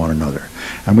isolated from one another.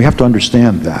 And we have to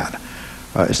understand that.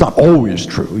 It's not always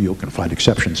true, you can find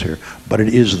exceptions here, but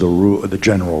it is the rule, the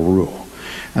general rule.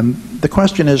 And the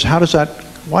question is,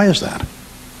 why is that?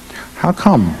 How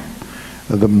come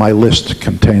my list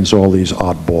contains all these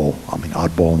oddball,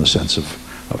 oddball in the sense of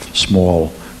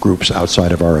small groups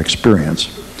outside of our experience?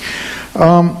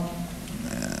 Part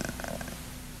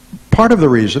of the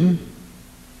reason,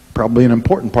 probably an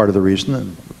important part of the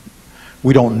reason,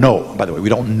 we don't know, by the way, we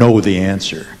don't know the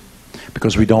answer,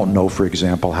 because we don't know, for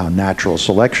example, how natural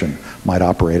selection might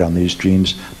operate on these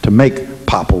genes to make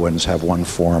Papuans have one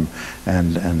form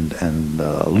and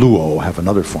Luo have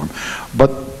another form.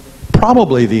 But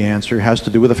probably the answer has to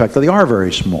do with the fact that they are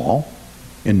very small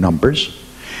in numbers.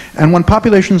 And when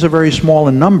populations are very small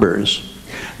in numbers,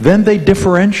 then they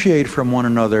differentiate from one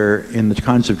another in the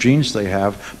kinds of genes they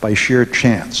have by sheer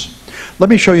chance. Let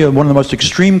me show you one of the most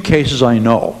extreme cases I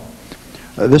know.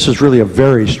 This is really a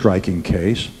very striking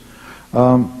case.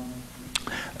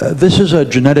 This is a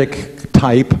genetic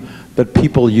type that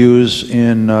people use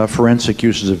in forensic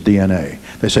uses of DNA.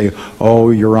 They say, oh,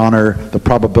 Your Honor, the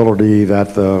probability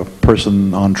that the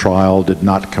person on trial did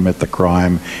not commit the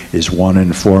crime is 1 in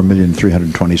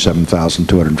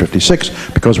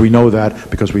 4,327,256, because we know that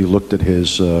because we looked at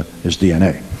his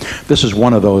DNA. This is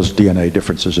one of those DNA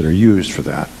differences that are used for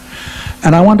that.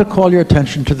 And I want to call your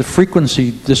attention to the frequency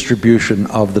distribution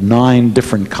of the 9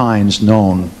 different kinds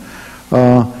known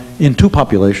in 2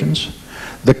 populations.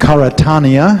 The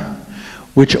Karatania,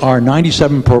 which are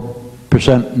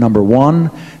 97% number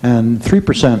 1 and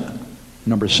 3%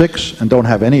 number 6, and don't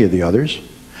have any of the others,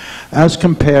 as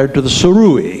compared to the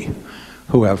Surui,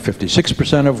 who have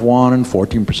 56% of 1 and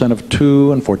 14% of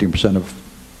 2 and 14% of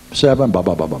 7, blah,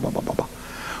 blah, blah, blah, blah, blah, blah.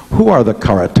 Who are the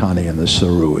Karatani and the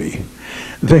Surui?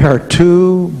 They are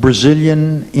 2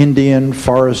 Brazilian Indian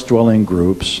forest-dwelling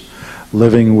groups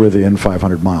living within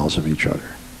 500 miles of each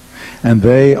other. And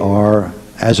they are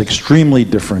as extremely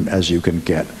different as you can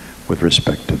get with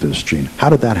respect to this gene. How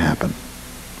did that happen?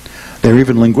 They're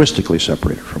even linguistically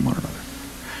separated from one another.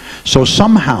 So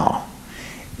somehow,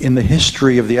 in the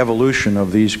history of the evolution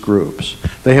of these groups,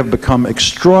 they have become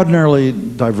extraordinarily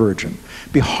divergent.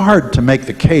 It'd be hard to make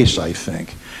the case, I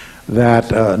think,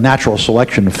 that natural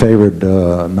selection favored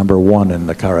number 1 in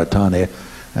the Karatani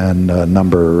and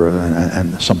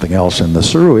and something else in the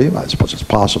Surui. I suppose it's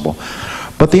possible.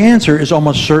 But the answer is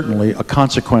almost certainly a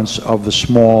consequence of the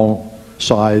small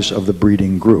size of the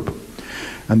breeding group.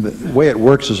 And the way it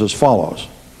works is as follows.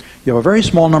 You have a very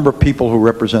small number of people who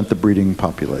represent the breeding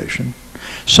population.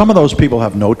 Some of those people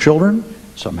have no children.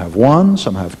 Some have 1,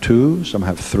 some have 2, some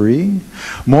have 3.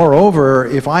 Moreover,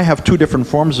 if I have 2 different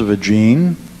forms of a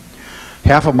gene,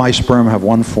 half of my sperm have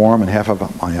one form and half of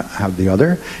I have the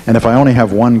other. And if I only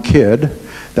have 1 kid,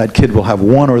 that kid will have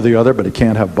one or the other, but it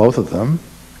can't have both of them.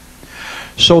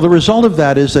 So the result of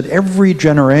that is that every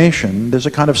generation, there's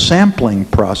a kind of sampling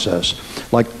process,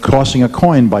 like tossing a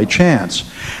coin by chance.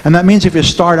 And that means if you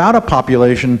start out a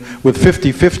population with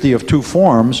 50-50 of 2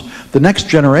 forms, the next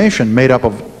generation made up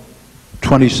of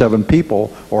 27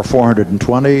 people, or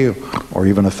 420, or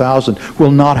even 1,000,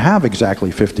 will not have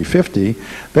exactly 50-50.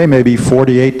 They may be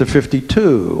 48 to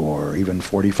 52, or even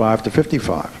 45 to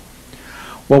 55.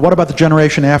 Well, what about the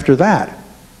generation after that?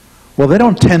 Well, they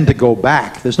don't tend to go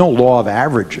back. There's no law of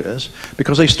averages,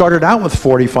 because they started out with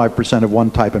 45% of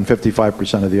one type and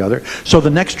 55% of the other. So the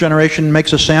next generation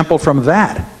makes a sample from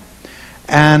that.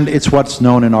 And it's what's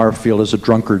known in our field as a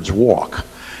drunkard's walk.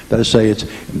 That is to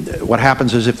say, what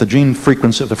happens is if the gene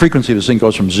frequency, the frequency of this thing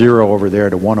goes from 0 over there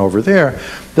to 1 over there,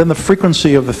 then the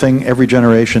frequency of the thing every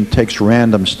generation takes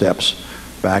random steps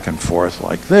back and forth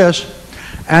like this.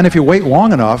 And if you wait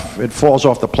long enough, it falls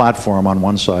off the platform on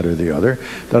one side or the other.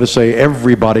 That is to say,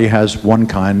 everybody has one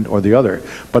kind or the other.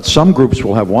 But some groups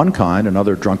will have one kind and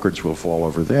other drunkards will fall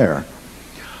over there.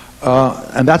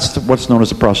 And that's what's known as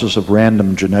the process of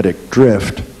random genetic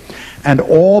drift. And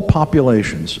all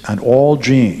populations and all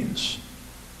genes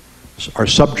are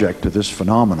subject to this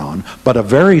phenomenon, but a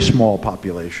very small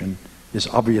population is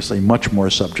obviously much more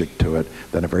subject to it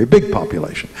than a very big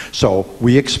population. So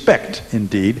we expect,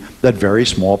 indeed, that very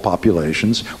small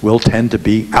populations will tend to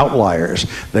be outliers.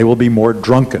 They will be more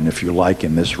drunken, if you like,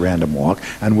 in this random walk,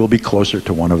 and will be closer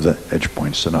to one of the edge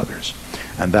points than others.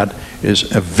 And that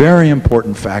is a very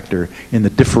important factor in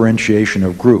the differentiation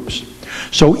of groups.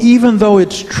 So even though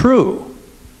it's true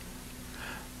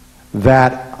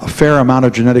that a fair amount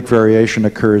of genetic variation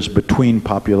occurs between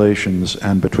populations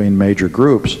and between major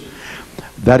groups,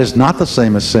 that is not the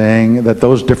same as saying that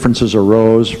those differences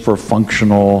arose for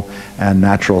functional and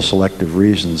natural selective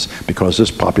reasons, because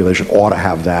this population ought to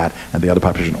have that and the other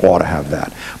population ought to have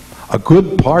that. A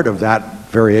good part of that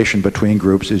variation between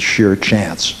groups is sheer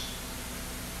chance.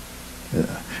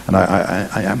 And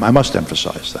I must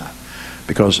emphasize that,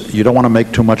 because you don't want to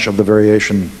make too much of the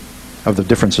variation of the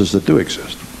differences that do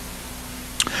exist.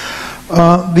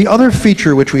 The other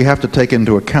feature which we have to take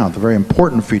into account, the very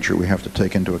important feature we have to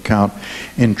take into account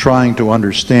in trying to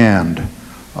understand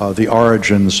the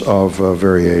origins of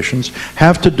variations,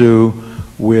 have to do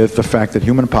with the fact that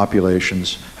human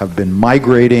populations have been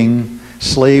migrating,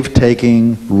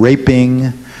 slave-taking,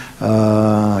 raping,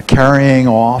 carrying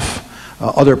off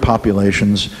other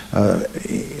populations,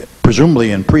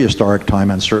 presumably in prehistoric time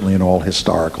and certainly in all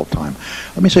historical time.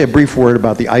 Let me say a brief word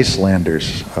about the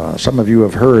Icelanders. Some of you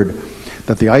have heard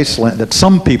that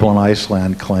some people in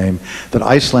Iceland claim that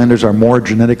Icelanders are more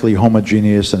genetically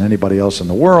homogeneous than anybody else in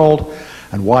the world.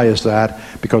 And why is that?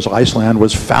 Because Iceland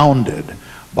was founded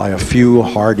by a few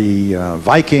hardy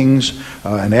Vikings,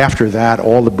 and after that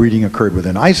all the breeding occurred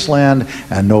within Iceland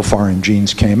and no foreign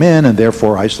genes came in, and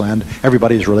therefore Iceland,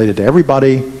 everybody is related to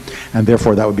everybody, and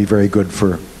therefore that would be very good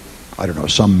for I don't know,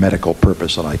 some medical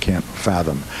purpose that I can't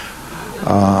fathom.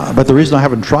 But the reason I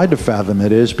haven't tried to fathom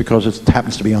it is because it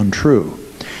happens to be untrue.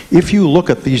 If you look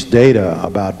at these data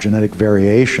about genetic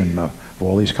variation of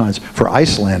all these kinds for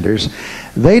Icelanders,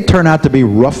 they turn out to be,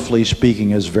 roughly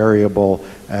speaking, as variable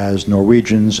as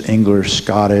Norwegians, English,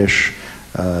 Scottish,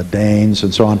 Danes,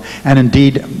 and so on. And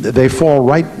indeed, they fall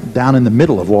right down in the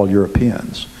middle of all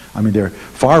Europeans. I mean, they're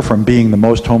far from being the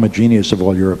most homogeneous of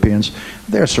all Europeans.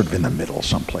 They're sort of in the middle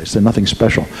someplace. They're nothing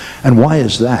special. And why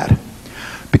is that?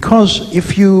 Because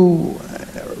if you,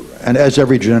 and as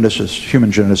every geneticist,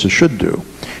 human geneticist should do,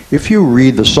 if you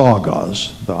read the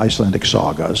sagas, the Icelandic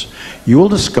sagas, you will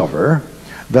discover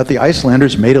that the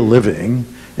Icelanders made a living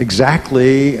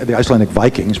exactly, the Icelandic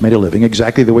Vikings made a living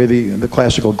exactly the way the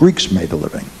classical Greeks made the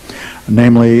living.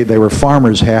 Namely, they were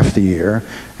farmers half the year,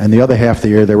 and the other half of the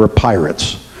year they were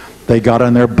pirates. They got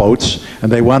on their boats and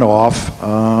they went off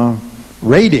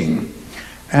raiding.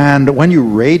 And when you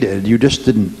raided, you just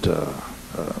didn't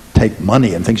take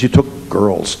money and things, you took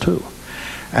girls too.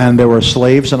 And there were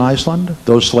slaves in Iceland.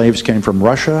 Those slaves came from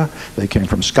Russia, they came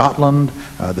from Scotland,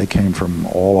 they came from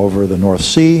all over the North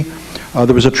Sea.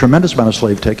 There was a tremendous amount of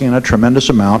slave taking and a tremendous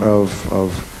amount of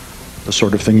the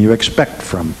sort of thing you expect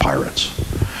from pirates.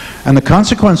 And the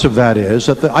consequence of that is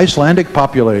that the Icelandic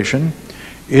population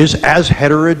is as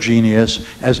heterogeneous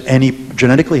as any,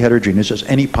 genetically heterogeneous as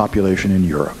any population in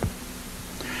Europe.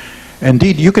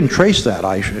 Indeed, you can trace that.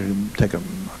 I should take a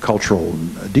cultural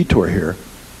detour here.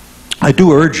 I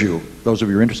do urge you, those of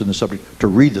you who are interested in the subject, to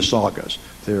read the sagas.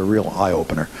 They're a real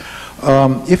eye-opener.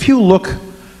 If you look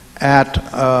at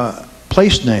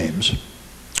place names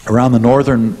around the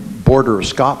northern border of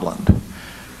Scotland,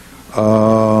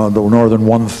 the northern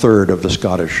one-third of the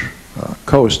Scottish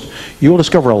coast, you will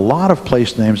discover a lot of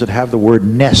place names that have the word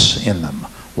Ness in them,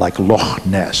 like Loch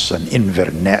Ness and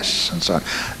Inverness and so on.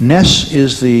 Ness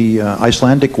is the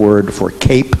Icelandic word for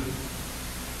cape,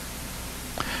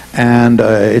 and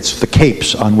it's the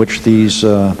capes on which these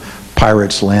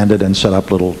pirates landed and set up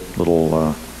little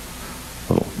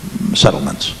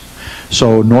settlements.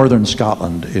 So northern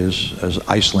Scotland is as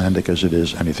Icelandic as it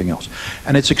is anything else.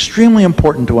 And it's extremely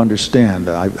important to understand,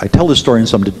 I tell this story in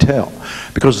some detail,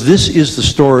 because this is the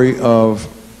story of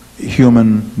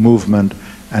human movement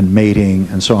and mating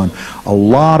and so on. A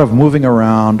lot of moving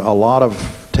around, a lot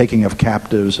of taking of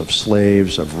captives, of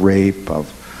slaves, of rape,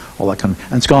 of all that kind of,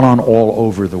 and it's gone on all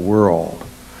over the world.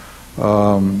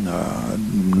 I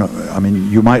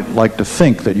mean, you might like to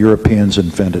think that Europeans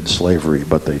invented slavery,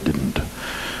 but they didn't.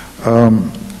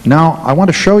 Now, I want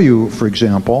to show you, for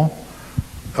example,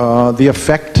 the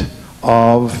effect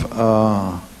of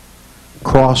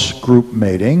cross-group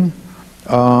mating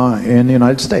in the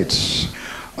United States.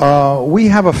 We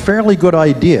have a fairly good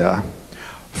idea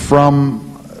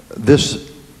from this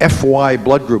FY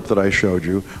blood group that I showed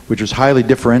you, which is highly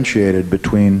differentiated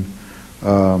between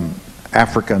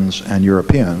Africans and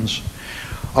Europeans,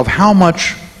 of how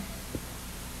much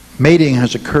mating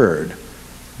has occurred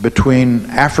between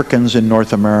Africans in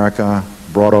North America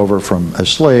brought over from as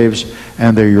slaves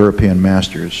and their European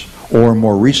masters, or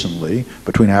more recently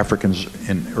between Africans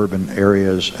in urban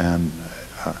areas and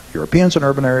Europeans in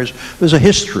urban areas. There's a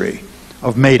history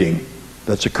of mating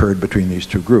that's occurred between these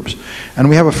two groups, and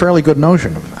we have a fairly good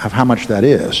notion of how much that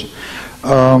is.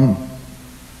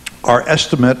 Our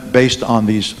estimate, based on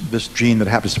this gene that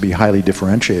happens to be highly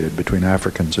differentiated between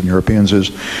Africans and Europeans,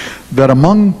 is that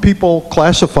among people who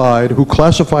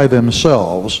classify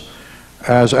themselves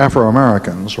as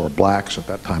Afro-Americans, or blacks, at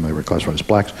that time they were classified as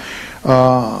blacks,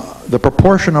 the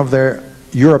proportion of their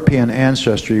European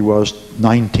ancestry was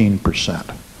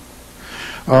 19%.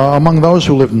 Among those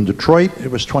who lived in Detroit, it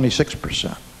was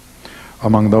 26%.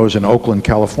 Among those in Oakland,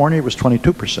 California, it was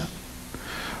 22%.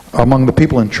 Among the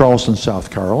people in Charleston,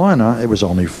 South Carolina, it was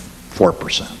only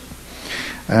 4%.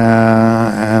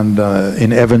 And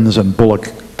in Evans and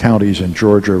Bullock counties in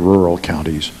Georgia, rural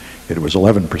counties, it was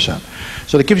 11%.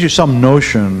 So that gives you some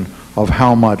notion of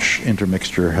how much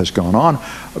intermixture has gone on.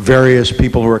 Various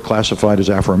people who are classified as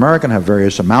Afro-American have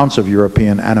various amounts of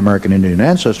European and American Indian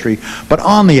ancestry, but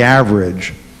on the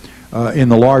average, in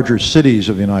the larger cities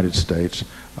of the United States,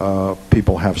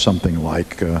 people have something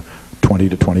like 20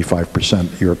 to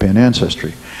 25% European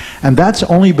ancestry. And that's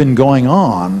only been going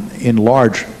on in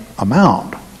large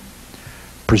amount,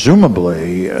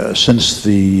 presumably since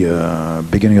the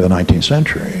beginning of the 19th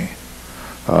century,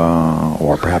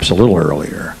 or perhaps a little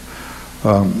earlier.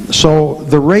 So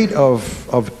the rate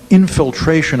of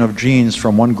infiltration of genes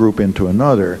from one group into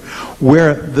another,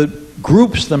 where the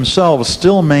groups themselves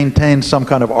still maintain some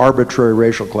kind of arbitrary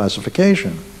racial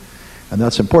classification, and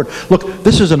that's important. Look,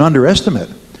 this is an underestimate,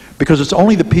 because it's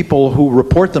only the people who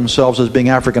report themselves as being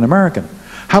African American.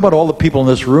 How about all the people in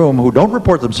this room who don't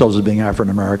report themselves as being African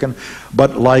American,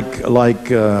 but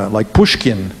like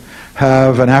Pushkin,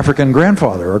 have an African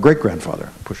grandfather or great-grandfather?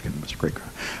 Pushkin was a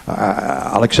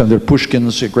Alexander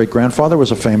Pushkin's great-grandfather was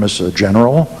a famous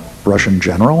general, Russian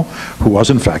general, who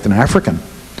was in fact an African,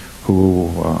 who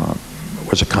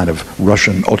was a kind of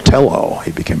Russian Othello.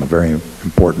 He became a very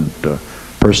important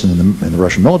person in the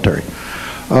Russian military.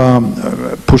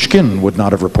 Pushkin would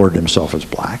not have reported himself as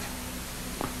black,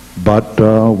 but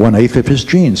 1/8 of his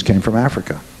genes came from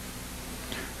Africa.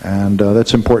 And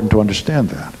that's important to understand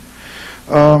that.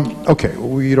 Okay,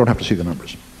 you don't have to see the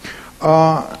numbers.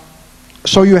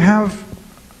 So you have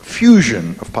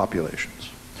fusion of populations,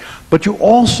 but you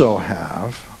also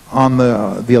have, on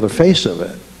the other face of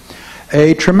it,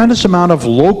 a tremendous amount of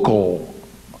local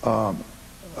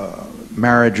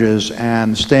marriages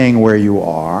and staying where you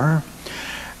are,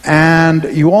 and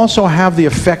you also have the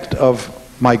effect of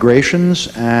migrations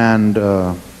and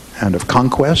of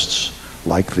conquests,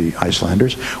 like the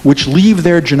Icelanders, which leave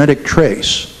their genetic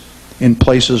trace in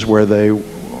places where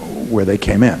they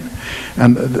came in.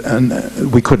 And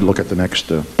we could look at the next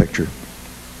picture,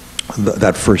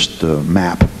 that first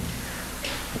map,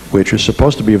 which is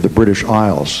supposed to be of the British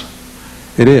Isles.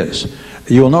 It is.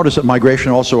 You will notice that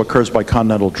migration also occurs by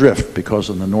continental drift, because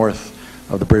in the north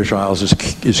of the British Isles is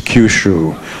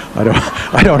Kyushu.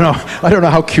 I don't know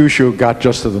how Kyushu got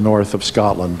just to the north of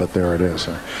Scotland, but there it is.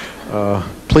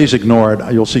 Please ignore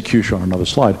it. You'll see Kyushu on another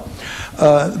slide.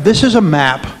 This is a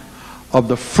map of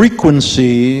the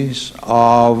frequencies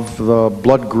of the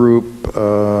blood group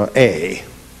A,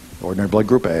 ordinary blood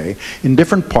group A, in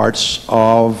different parts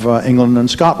of England and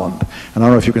Scotland. And I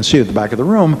don't know if you can see it at the back of the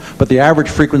room, but the average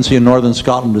frequency in northern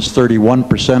Scotland is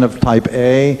 31% of type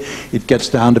A. It gets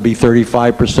down to be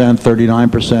 35%,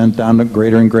 39%, down to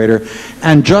greater and greater.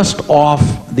 And just off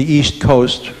the east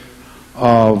coast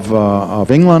of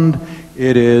England,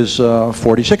 it is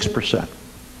 46%.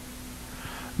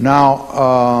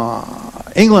 Now,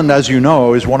 England, as you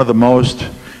know, is one of the most,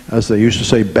 as they used to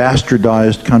say,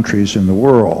 bastardized countries in the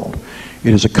world.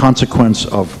 It is a consequence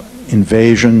of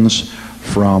invasions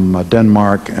from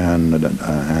Denmark and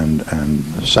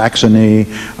Saxony,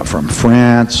 from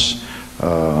France,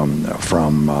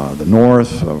 from the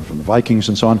north, from the Vikings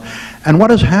and so on. And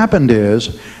what has happened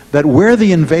is that where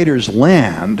the invaders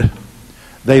land,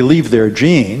 they leave their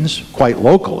genes quite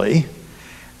locally.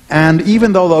 And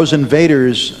even though those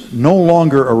invaders no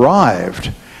longer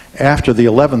arrived after the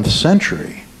 11th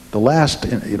century, the last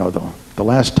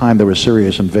time there were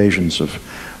serious invasions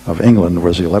of England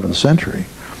was the 11th century,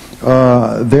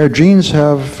 their genes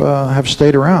have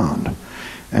stayed around.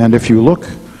 And if you look,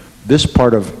 this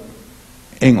part of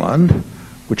England,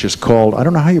 which is called, I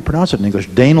don't know how you pronounce it in English,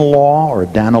 Danelaw or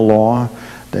Danelaw,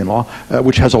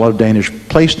 which has a lot of Danish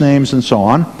place names and so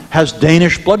on, has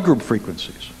Danish blood group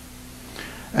frequencies.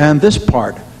 And this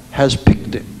part has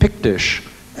Pictish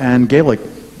and Gaelic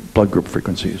blood group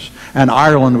frequencies. And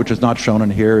Ireland, which is not shown in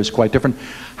here, is quite different.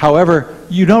 However,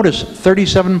 you notice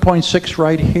 37.6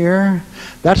 right here?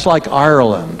 That's like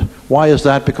Ireland. Why is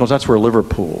that? Because that's where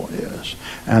Liverpool is.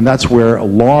 And that's where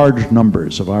large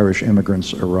numbers of Irish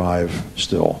immigrants arrive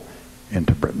still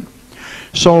into Britain.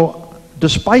 So,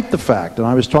 despite the fact, and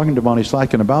I was talking to Bonnie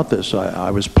Slatkin about this,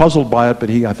 I was puzzled by it, but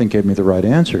he, I think, gave me the right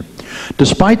answer.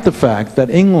 Despite the fact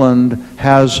that England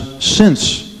has,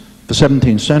 since the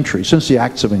 17th century, since the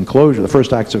Acts of Enclosure, the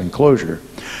first Acts of Enclosure,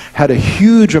 had a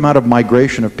huge amount of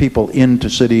migration of people into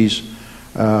cities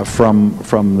from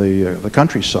the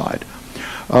countryside.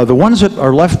 The ones that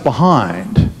are left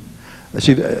behind,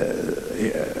 see,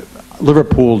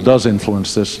 Liverpool does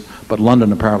influence this, but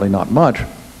London apparently not much.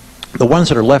 The ones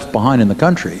that are left behind in the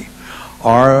country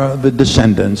are the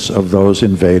descendants of those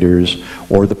invaders,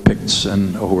 or the Picts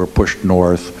who were pushed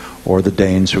north, or the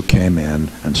Danes who came in,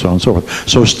 and so on and so forth.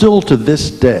 So still to this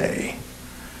day,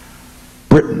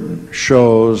 Britain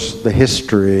shows the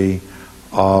history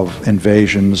of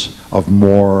invasions of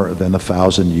more than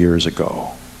 1,000 years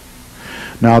ago.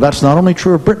 Now, that's not only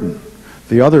true of Britain.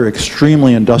 The other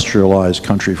extremely industrialized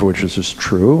country for which this is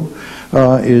true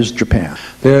is Japan.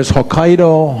 There's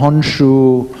Hokkaido,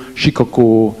 Honshu,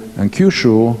 Shikoku, and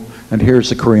Kyushu, and here's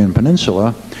the Korean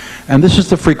Peninsula. And this is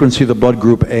the frequency of the blood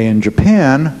group A in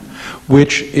Japan,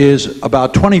 which is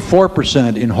about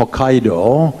 24% in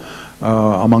Hokkaido,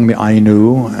 among the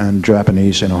Ainu and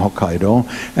Japanese in Hokkaido,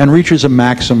 and reaches a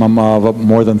maximum of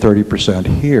more than 30%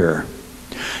 here.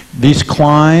 These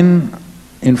climb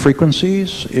in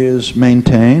frequencies is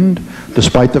maintained,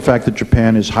 despite the fact that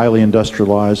Japan is highly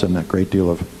industrialized and a great deal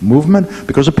of movement,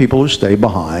 because the people who stay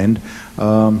behind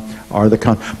are the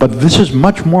but this is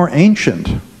much more ancient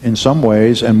in some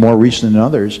ways and more recent in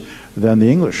others than the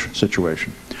English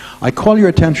situation. I call your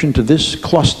attention to this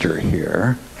cluster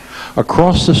here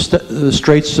across the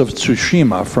Straits of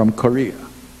Tsushima from Korea,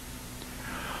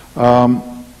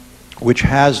 which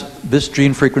has this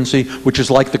gene frequency, which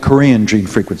is like the Korean gene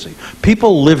frequency.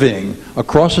 People living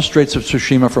across the Straits of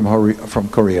Tsushima from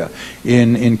Korea,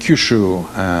 in Kyushu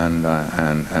and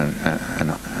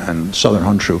southern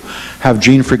Honshu, have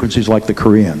gene frequencies like the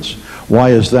Koreans. Why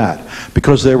is that?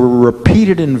 Because there were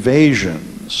repeated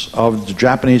invasions of the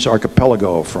Japanese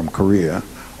archipelago from Korea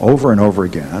over and over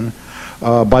again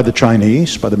by the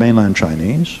Chinese, by the mainland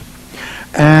Chinese.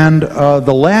 And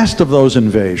the last of those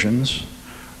invasions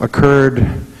occurred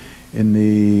in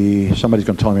the, somebody's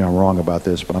going to tell me I'm wrong about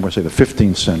this, but I'm going to say the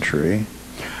 15th century.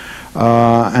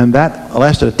 And that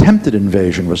last attempted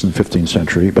invasion was in the 15th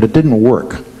century, but it didn't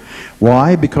work.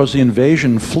 Why? Because the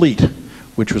invasion fleet,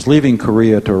 which was leaving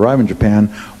Korea to arrive in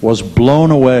Japan, was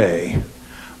blown away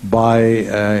by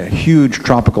a huge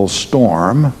tropical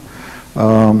storm,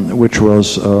 which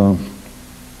was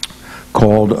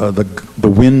called the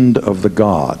Wind of the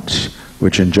Gods,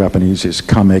 which in Japanese is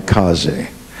kamikaze.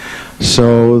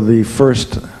 So the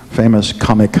first famous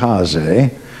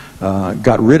kamikaze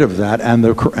got rid of that, and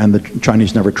the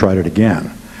Chinese never tried it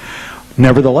again.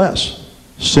 Nevertheless,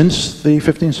 since the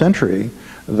 15th century,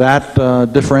 that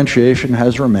differentiation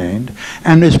has remained,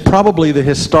 and is probably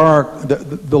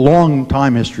the long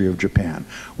time history of Japan,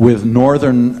 with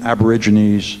northern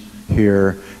Aborigines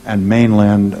here and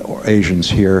mainland or Asians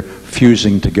here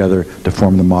fusing together to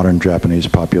form the modern Japanese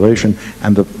population,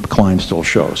 and the decline still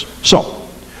shows. So,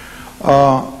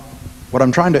 what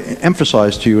I'm trying to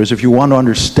emphasize to you is, if you want to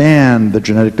understand the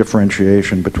genetic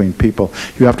differentiation between people,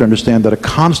 you have to understand that a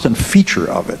constant feature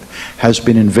of it has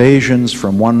been invasions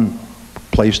from one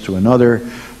place to another,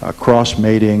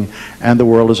 cross-mating, and the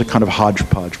world is a kind of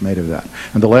hodgepodge made of that.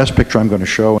 And the last picture I'm going to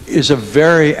show is a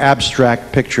very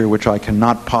abstract picture which I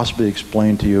cannot possibly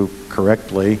explain to you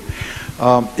correctly.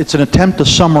 It's an attempt to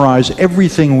summarize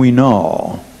everything we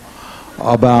know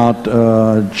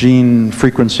about gene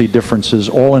frequency differences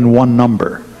all in one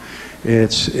number.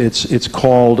 It's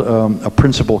called a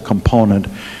principal component,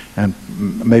 and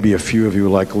maybe a few of you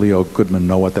like Leo Goodman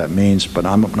know what that means, but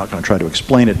I'm not going to try to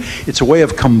explain it. It's a way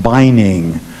of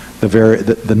combining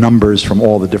the numbers from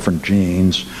all the different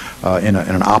genes in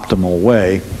an optimal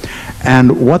way.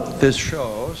 And what this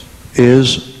shows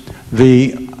is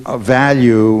the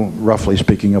value, roughly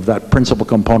speaking, of that principal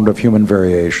component of human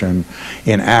variation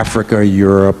in Africa,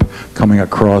 Europe, coming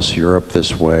across Europe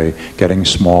this way, getting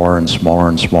smaller and smaller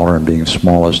and smaller, and being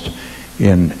smallest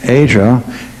in Asia.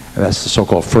 That's the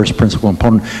so-called first principal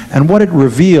component. And what it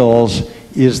reveals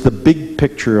is the big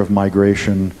picture of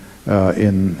migration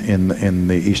in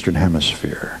the Eastern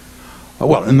Hemisphere.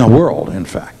 Well, in the world, in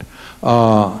fact.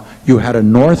 You had a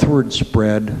northward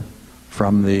spread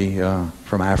from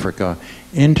Africa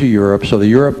into Europe, so the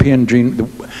European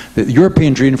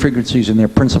gene frequencies in their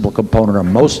principal component are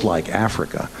most like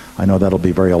Africa. I know that'll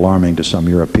be very alarming to some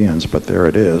Europeans, but there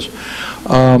it is.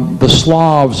 The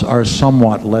Slavs are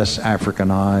somewhat less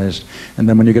Africanized, and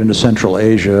then when you get into Central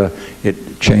Asia,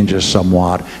 it changes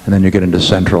somewhat, and then you get into the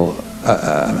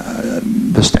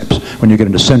steppes. When you get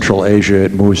into Central Asia,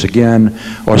 it moves again.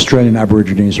 Australian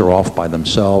Aborigines are off by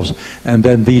themselves, and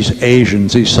then these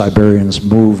Asians, these Siberians,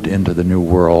 moved into the New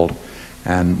World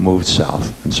and moved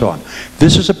south, and so on.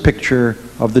 This is a picture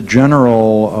of the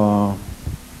general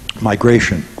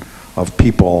migration of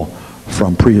people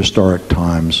from prehistoric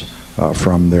times,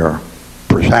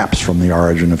 perhaps from the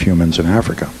origin of humans in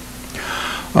Africa.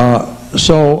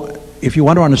 So if you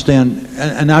want to understand,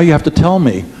 and now you have to tell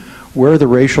me, where are the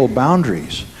racial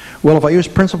boundaries? Well, if I use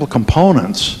principal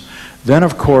components, then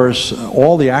of course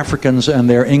all the Africans and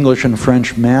their English and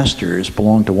French masters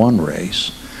belong to one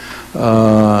race.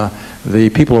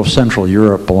 The people of Central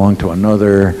Europe belong to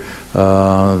another,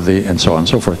 and so on and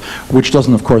so forth, which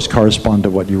doesn't, of course, correspond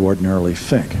to what you ordinarily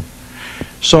think.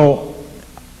 So,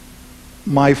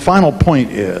 my final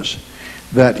point is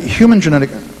that human genetic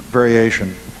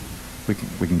variation,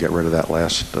 we can get rid of that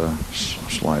last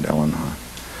slide, Ellen.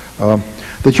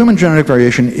 The human genetic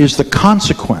variation is the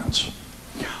consequence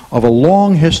of a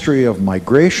long history of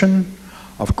migration,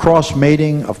 of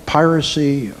cross-mating, of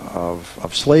piracy,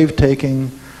 of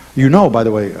slave-taking. You know, by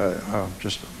the way,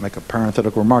 just make a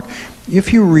parenthetical remark,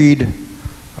 if you read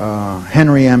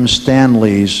Henry M.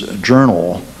 Stanley's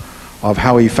journal of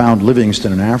how he found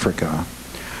Livingston in Africa,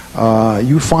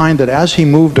 you find that as he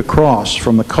moved across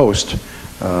from the coast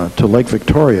to Lake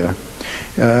Victoria,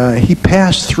 he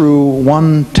passed through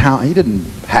one town. He didn't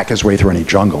hack his way through any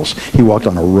jungles. He walked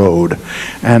on a road,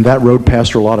 and that road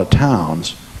passed through a lot of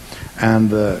towns. And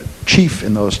the chief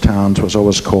in those towns was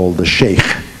always called the Sheikh,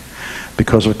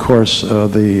 because of course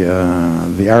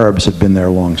the Arabs had been there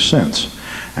long since,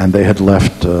 and they had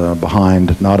left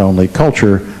behind not only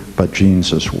culture but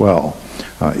genes as well.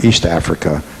 East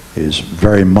Africa is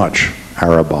very much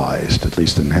Arabized, at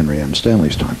least in Henry M.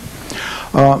 Stanley's time.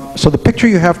 So the picture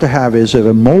you have to have is of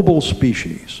a mobile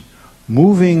species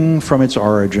moving from its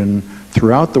origin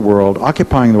throughout the world,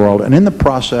 occupying the world, and in the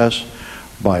process,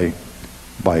 by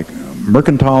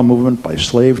mercantile movement, by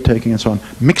slave taking and so on,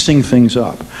 mixing things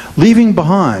up, leaving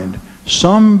behind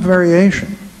some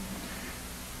variation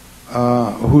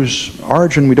whose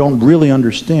origin we don't really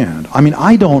understand. I mean,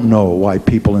 I don't know why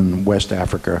people in West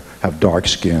Africa have dark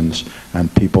skins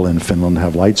and people in Finland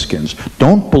have light skins.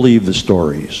 Don't believe the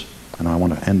stories. And I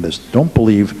want to end this. Don't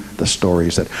believe the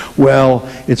stories that, well,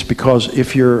 it's because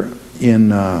if you're in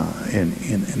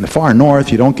the far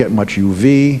north, you don't get much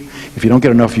UV. If you don't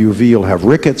get enough UV, you'll have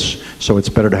rickets, so it's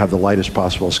better to have the lightest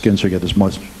possible skin so you get as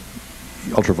much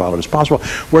ultraviolet as possible.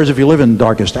 Whereas if you live in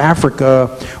darkest Africa,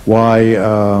 why,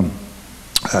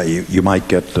 you might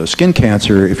get skin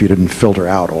cancer if you didn't filter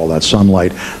out all that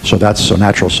sunlight. So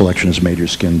natural selection has made your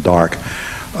skin dark.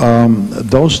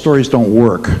 Those stories don't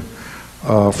work.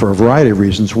 For a variety of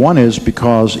reasons. One is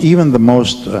because even the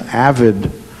most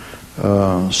avid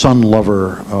sun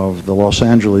lover of the Los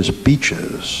Angeles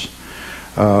beaches,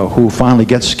 who finally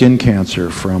gets skin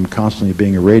cancer from constantly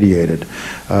being irradiated,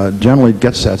 generally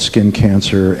gets that skin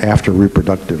cancer after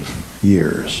reproductive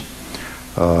years.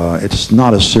 It's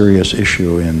not a serious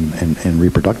issue in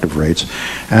reproductive rates.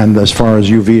 And as far as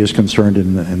UV is concerned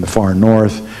in the far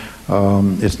north,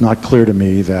 it's not clear to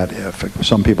me that if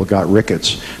some people got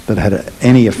rickets that had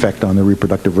any effect on their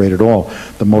reproductive rate at all.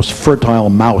 The most fertile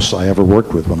mouse I ever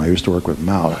worked with when I used to work with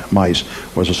mice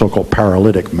was a so-called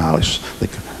paralytic mouse, like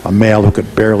a male who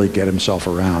could barely get himself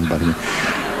around.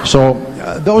 So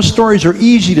those stories are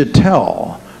easy to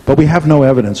tell, but we have no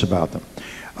evidence about them.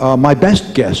 My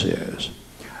best guess is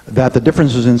that the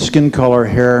differences in skin color,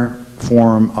 hair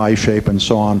form, eye shape, and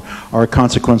so on are a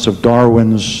consequence of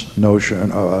Darwin's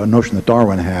notion, a notion that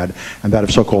Darwin had, and that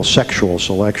of so-called sexual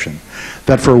selection.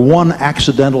 That for one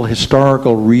accidental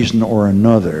historical reason or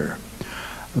another,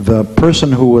 the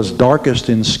person who was darkest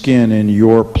in skin in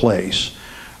your place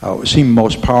seemed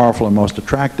most powerful and most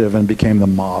attractive and became the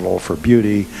model for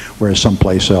beauty, whereas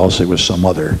someplace else it was some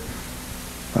other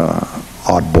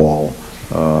oddball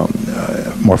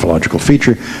morphological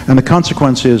feature. And the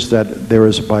consequence is that there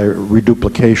is, by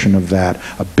reduplication of that,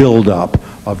 a build-up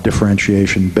of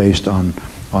differentiation based on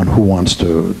who wants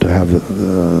to have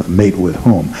the mate with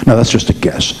whom. Now that's just a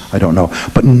guess, I don't know.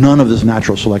 But none of these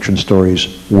natural selection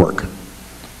stories work.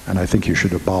 And I think you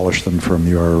should abolish them from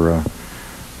your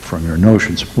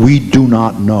notions. We do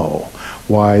not know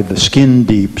why the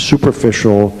skin-deep,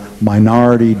 superficial,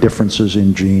 minority differences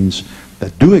in genes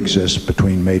that do exist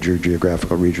between major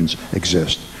geographical regions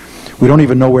exist. We don't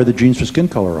even know where the genes for skin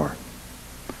color are.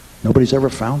 Nobody's ever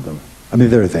found them. I mean,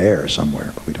 they're there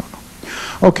somewhere, but we don't know.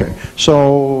 Okay,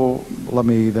 so let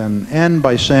me then end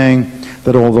by saying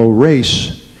that although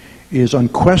race is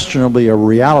unquestionably a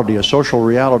reality, a social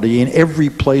reality in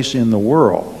every place in the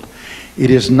world,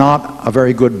 it is not a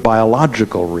very good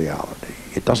biological reality.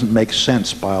 It doesn't make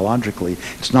sense biologically.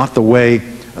 It's not the way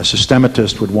a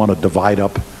systematist would want to divide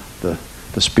up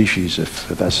the species, if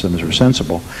that seems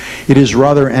sensible. It is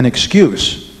rather an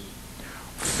excuse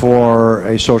for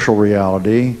a social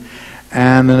reality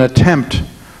and an attempt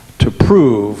to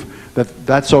prove that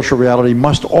that social reality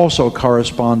must also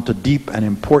correspond to deep and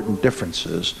important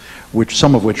differences,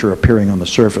 some of which are appearing on the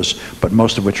surface, but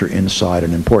most of which are inside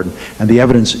and important. And the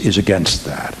evidence is against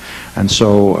that. And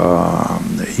so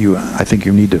I think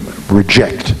you need to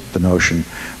reject the notion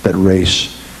that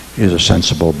race is a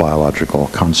sensible biological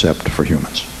concept for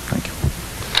humans. Thank you.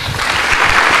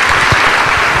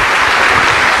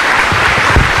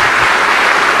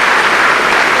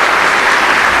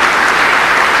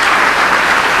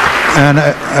 And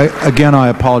again, I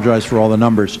apologize for all the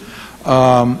numbers.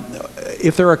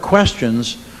 If there are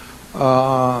questions,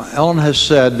 Ellen has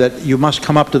said that you must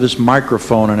come up to this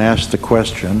microphone and ask the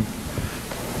question.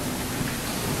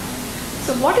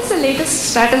 So what is the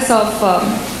latest status of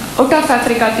out of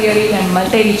Africa theory and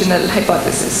multi-regional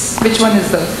hypothesis? Which one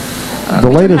is the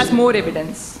latest has more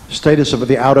evidence? Status of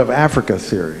the out of Africa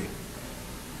theory.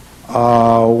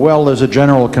 Well, there's a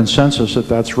general consensus that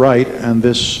that's right, and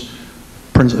this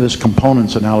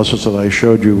components analysis that I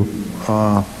showed you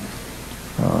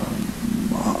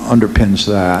underpins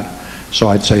that. So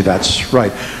I'd say that's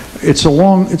right. It's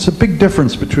a big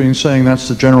difference between saying that's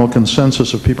the general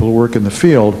consensus of people who work in the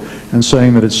field and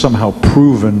saying that it's somehow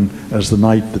proven as the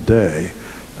night the day.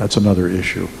 That's another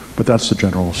issue. But that's the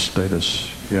general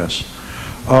status, yes.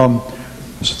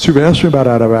 Since you've asked me about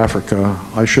out of Africa,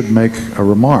 I should make a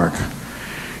remark.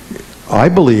 I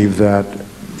believe that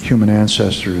human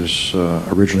ancestors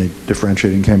originally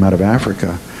differentiating came out of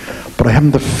Africa, but I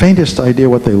haven't the faintest idea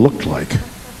what they looked like.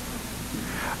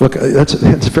 Look,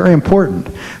 it's very important.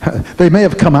 They may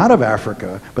have come out of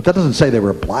Africa, but that doesn't say they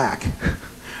were black.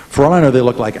 For all I know, they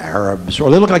look like Arabs,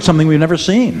 or they look like something we've never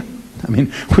seen. I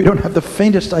mean, we don't have the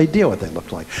faintest idea what they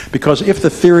look like. Because if the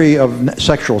theory of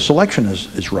sexual selection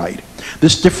is right,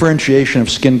 this differentiation of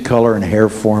skin color and hair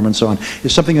form and so on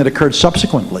is something that occurred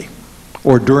subsequently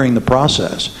or during the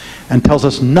process and tells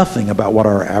us nothing about what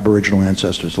our Aboriginal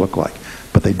ancestors look like.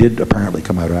 But they did apparently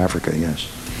come out of Africa, yes.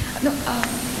 No,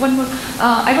 one more.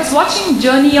 I was watching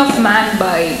Journey of Man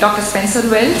by Dr. Spencer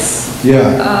Wells.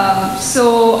 Yeah.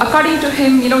 So according to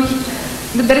him, you know,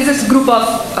 there is this group of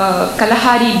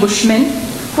Kalahari Bushmen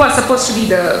who are supposed to be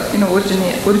the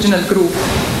original group.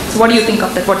 So what do you think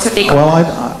of that? What's your take on that?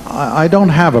 Well, I don't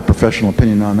have a professional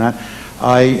opinion on that.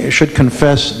 I should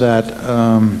confess that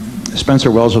Spencer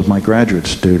Wells was my graduate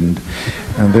student,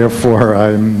 and therefore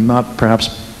I'm not perhaps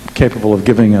capable of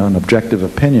giving an objective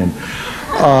opinion.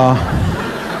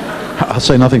 I'll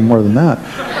say nothing more than that.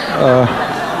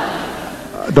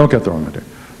 Don't get the wrong idea.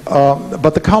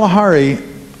 But the Kalahari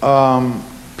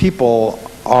people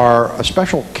are a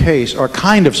special case, or a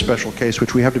kind of special case,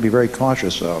 which we have to be very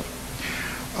cautious of.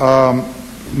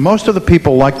 Most of the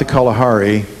people, like the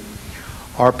Kalahari,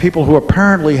 are people who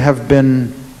apparently have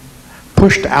been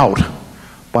pushed out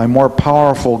by more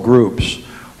powerful groups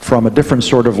from a different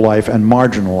sort of life and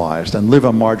marginalized and live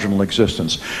a marginal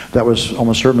existence. That was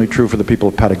almost certainly true for the people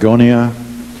of Patagonia,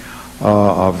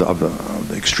 of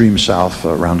the extreme south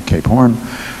around Cape Horn,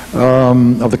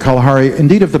 of the Kalahari,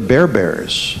 indeed of the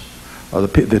Berbers,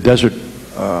 the desert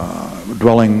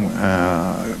dwelling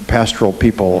pastoral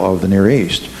people of the Near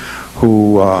East,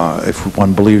 who, if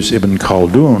one believes Ibn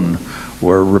Khaldun,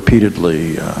 were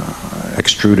repeatedly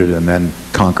extruded and then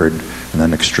conquered, and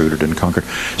then extruded and conquered.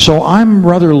 So I'm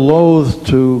rather loath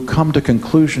to come to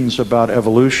conclusions about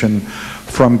evolution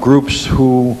from groups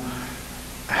who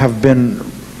have been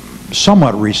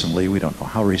somewhat recently, we don't know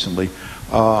how recently,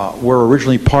 were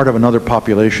originally part of another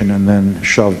population and then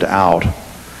shoved out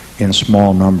in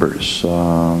small numbers.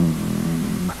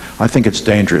 I think it's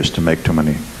dangerous to make too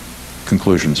many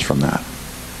conclusions from that.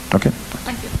 Okay?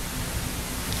 Thank you.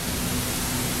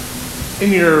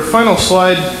 In your final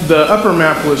slide, the upper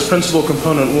map was principal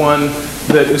component 1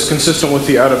 that is consistent with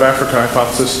the out of Africa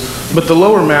hypothesis. But the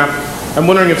lower map, I'm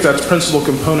wondering if that's principal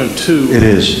component 2. It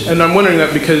is. And I'm wondering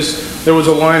that because there was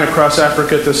a line across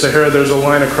Africa at the Sahara, there's a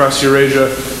line across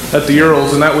Eurasia at the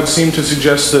Urals, and that would seem to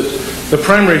suggest that the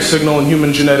primary signal in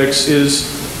human genetics is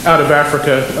out of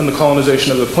Africa and the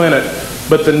colonization of the planet.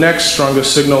 But the next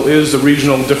strongest signal is the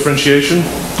regional differentiation?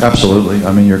 Absolutely.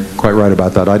 I mean, you're quite right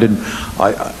about that.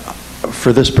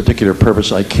 For this particular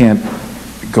purpose, I can't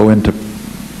go into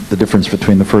the difference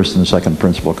between the first and the second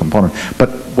principal component. But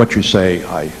what you say,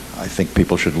 I think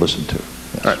people should listen to.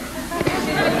 Yes.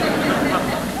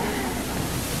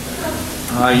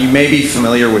 All right. You may be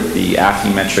familiar with the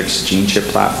Affymetrix gene chip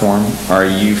platform. Are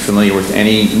you familiar with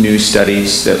any new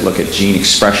studies that look at gene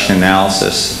expression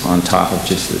analysis on top of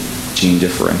just the gene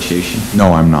differentiation?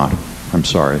 No, I'm not. I'm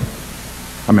sorry.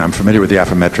 I mean, I'm familiar with the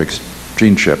Affymetrix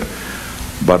gene chip.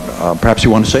 But perhaps you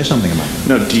want to say something about it.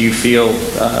 No, do you feel,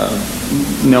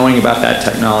 knowing about that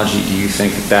technology, do you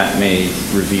think that that may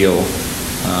reveal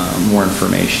more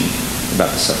information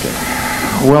about the subject?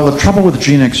 Well, the trouble with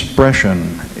gene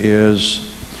expression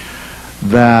is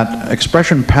that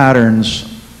expression patterns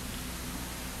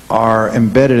are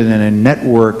embedded in a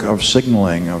network of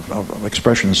signaling, of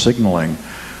expression signaling,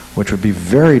 which would be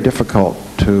very difficult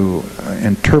to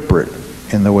interpret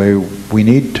in the way we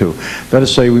need to. That is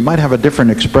to say, we might have a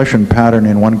different expression pattern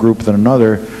in one group than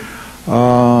another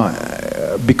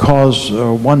because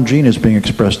one gene is being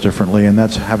expressed differently, and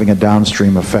that's having a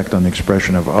downstream effect on the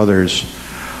expression of others.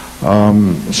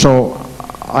 So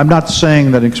I'm not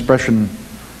saying that expression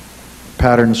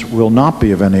patterns will not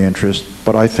be of any interest,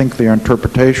 but I think their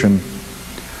interpretation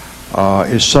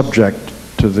is subject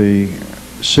to the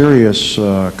serious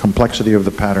complexity of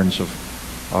the patterns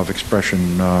of expression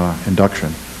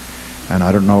induction, and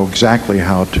I don't know exactly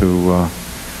how to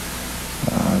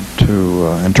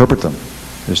interpret them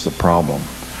is the problem.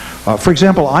 For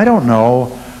example, I don't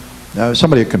know,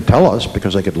 somebody can tell us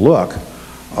because they could look,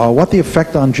 what the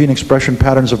effect on gene expression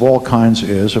patterns of all kinds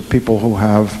is of people who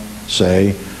have,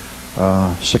 say,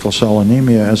 sickle cell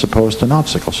anemia as opposed to not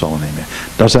sickle cell anemia.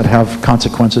 Does that have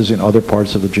consequences in other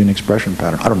parts of the gene expression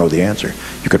pattern? I don't know the answer.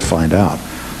 You could find out.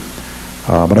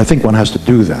 But I think one has to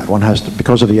do that. One has to,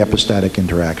 because of the epistatic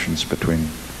interactions between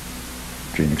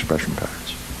gene expression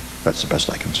patterns. That's the best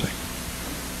I can say.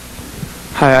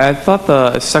 Hi, I thought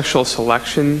the sexual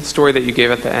selection story that you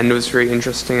gave at the end was very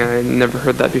interesting. I had never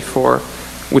heard that before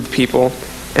with people.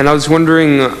 And I was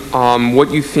wondering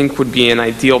what you think would be an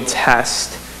ideal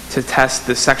test to test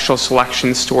the sexual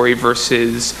selection story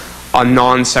versus a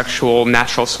non-sexual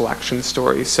natural selection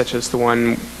story, such as the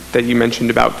one that you mentioned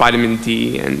about vitamin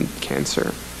D and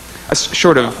cancer,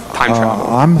 short of time travel.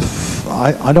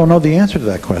 I don't know the answer to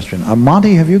that question.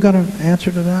 Monty, have you got an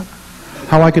answer to that?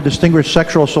 How I could distinguish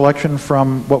sexual selection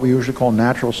from what we usually call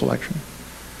natural selection?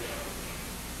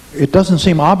 It doesn't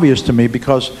seem obvious to me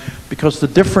because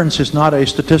the difference is not a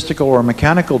statistical or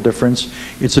mechanical difference.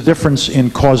 It's a difference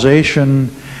in causation,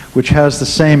 which has the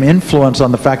same influence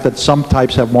on the fact that some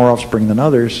types have more offspring than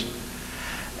others.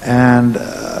 And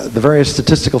the various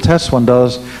statistical tests one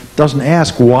does doesn't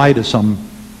ask why do some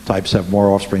types have more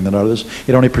offspring than others.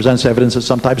 It only presents evidence that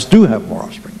some types do have more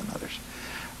offspring than others.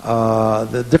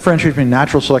 The differentiation between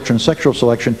natural selection and sexual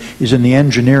selection is in the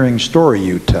engineering story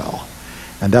you tell.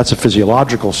 And that's a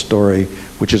physiological story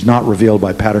which is not revealed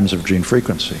by patterns of gene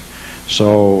frequency.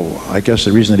 So I guess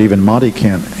the reason that even Monty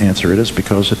can't answer it is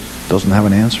because it doesn't have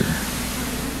an answer.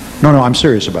 No, I'm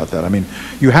serious about that. I mean,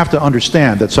 you have to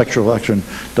understand that sexual selection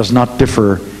does not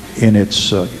differ in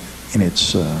its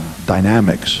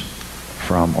dynamics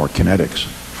from, or kinetics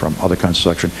from other kinds of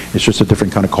selection. It's just a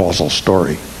different kind of causal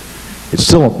story. It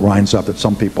still winds up that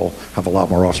some people have a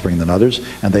lot more offspring than others,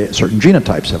 and certain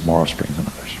genotypes have more offspring than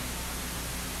others.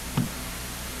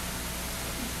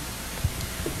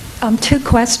 Two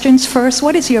questions. First,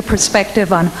 what is your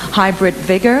perspective on hybrid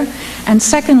vigor? And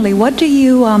secondly, what do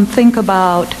you think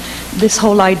about this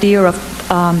whole idea of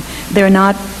they're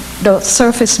not, the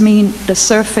surface meaning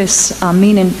does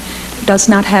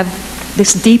not have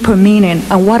this deeper meaning,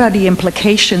 and what are the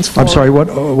implications for... I'm sorry,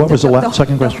 what was the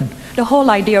second question? The whole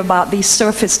idea about these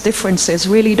surface differences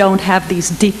really don't have these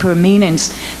deeper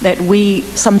meanings that we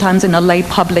sometimes in the lay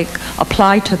public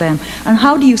apply to them. And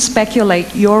how do you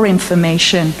speculate your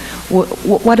information?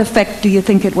 What effect do you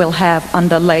think it will have on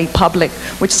the lay public,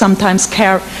 which sometimes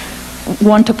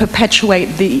want to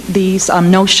perpetuate these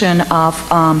notion of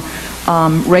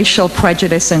racial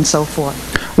prejudice and so forth?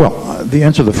 Well, the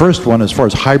answer to the first one, as far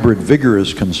as hybrid vigor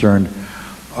is concerned,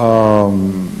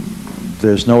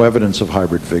 there's no evidence of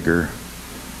hybrid vigor.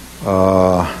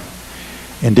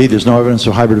 Indeed, there's no evidence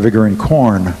of hybrid vigor in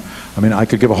corn. I mean, I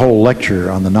could give a whole lecture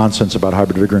on the nonsense about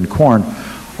hybrid vigor in corn.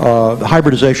 The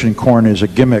hybridization in corn is a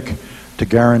gimmick to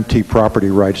guarantee property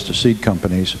rights to seed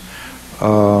companies.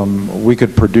 We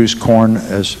could produce corn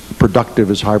as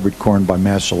productive as hybrid corn by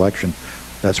mass selection.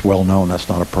 That's well known. That's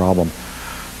not a problem.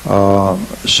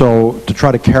 So to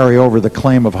try to carry over the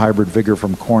claim of hybrid vigor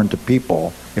from corn to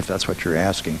people, if that's what you're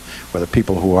asking, whether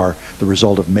people who are the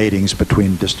result of matings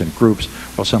between distant groups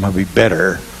will somehow be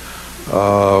better,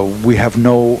 we have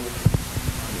no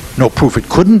proof it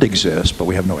couldn't exist, but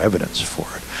we have no evidence for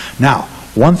it. Now,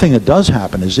 one thing that does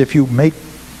happen is if you mate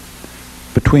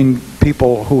between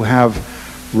people who have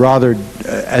rather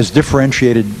as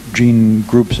differentiated gene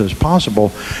groups as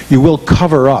possible, you will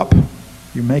cover up,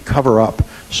 you may cover up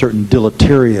certain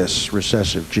deleterious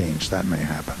recessive genes. That may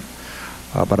happen.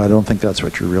 But I don't think that's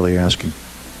what you're really asking.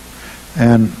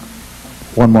 And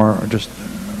one more,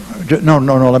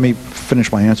 no, let me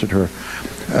finish my answer to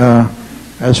her.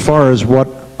 As far as what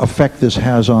effect this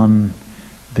has on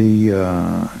the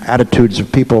attitudes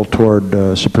of people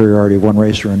toward superiority of one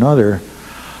race or another,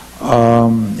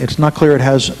 it's not clear it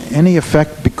has any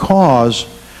effect because,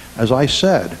 as I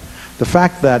said, the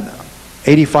fact that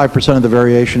 85% of the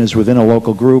variation is within a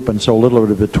local group and so little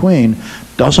of it between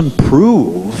doesn't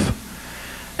prove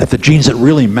that the genes that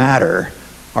really matter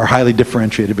are highly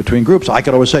differentiated between groups. I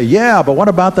could always say, yeah, but what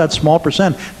about that small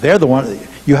percent? They're the one,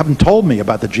 you haven't told me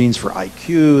about the genes for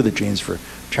IQ, the genes for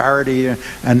charity,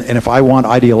 and if I want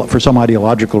for some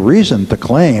ideological reason to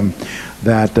claim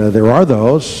that there are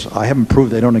those, I haven't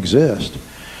proved they don't exist.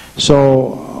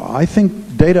 So I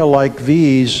think data like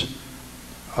these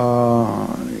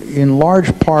in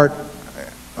large part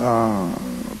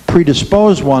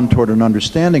predispose one toward an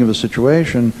understanding of the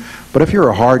situation, but if you're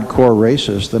a hardcore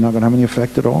racist, they're not going to have any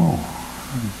effect at all.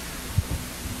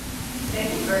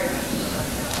 Thank you very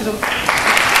much.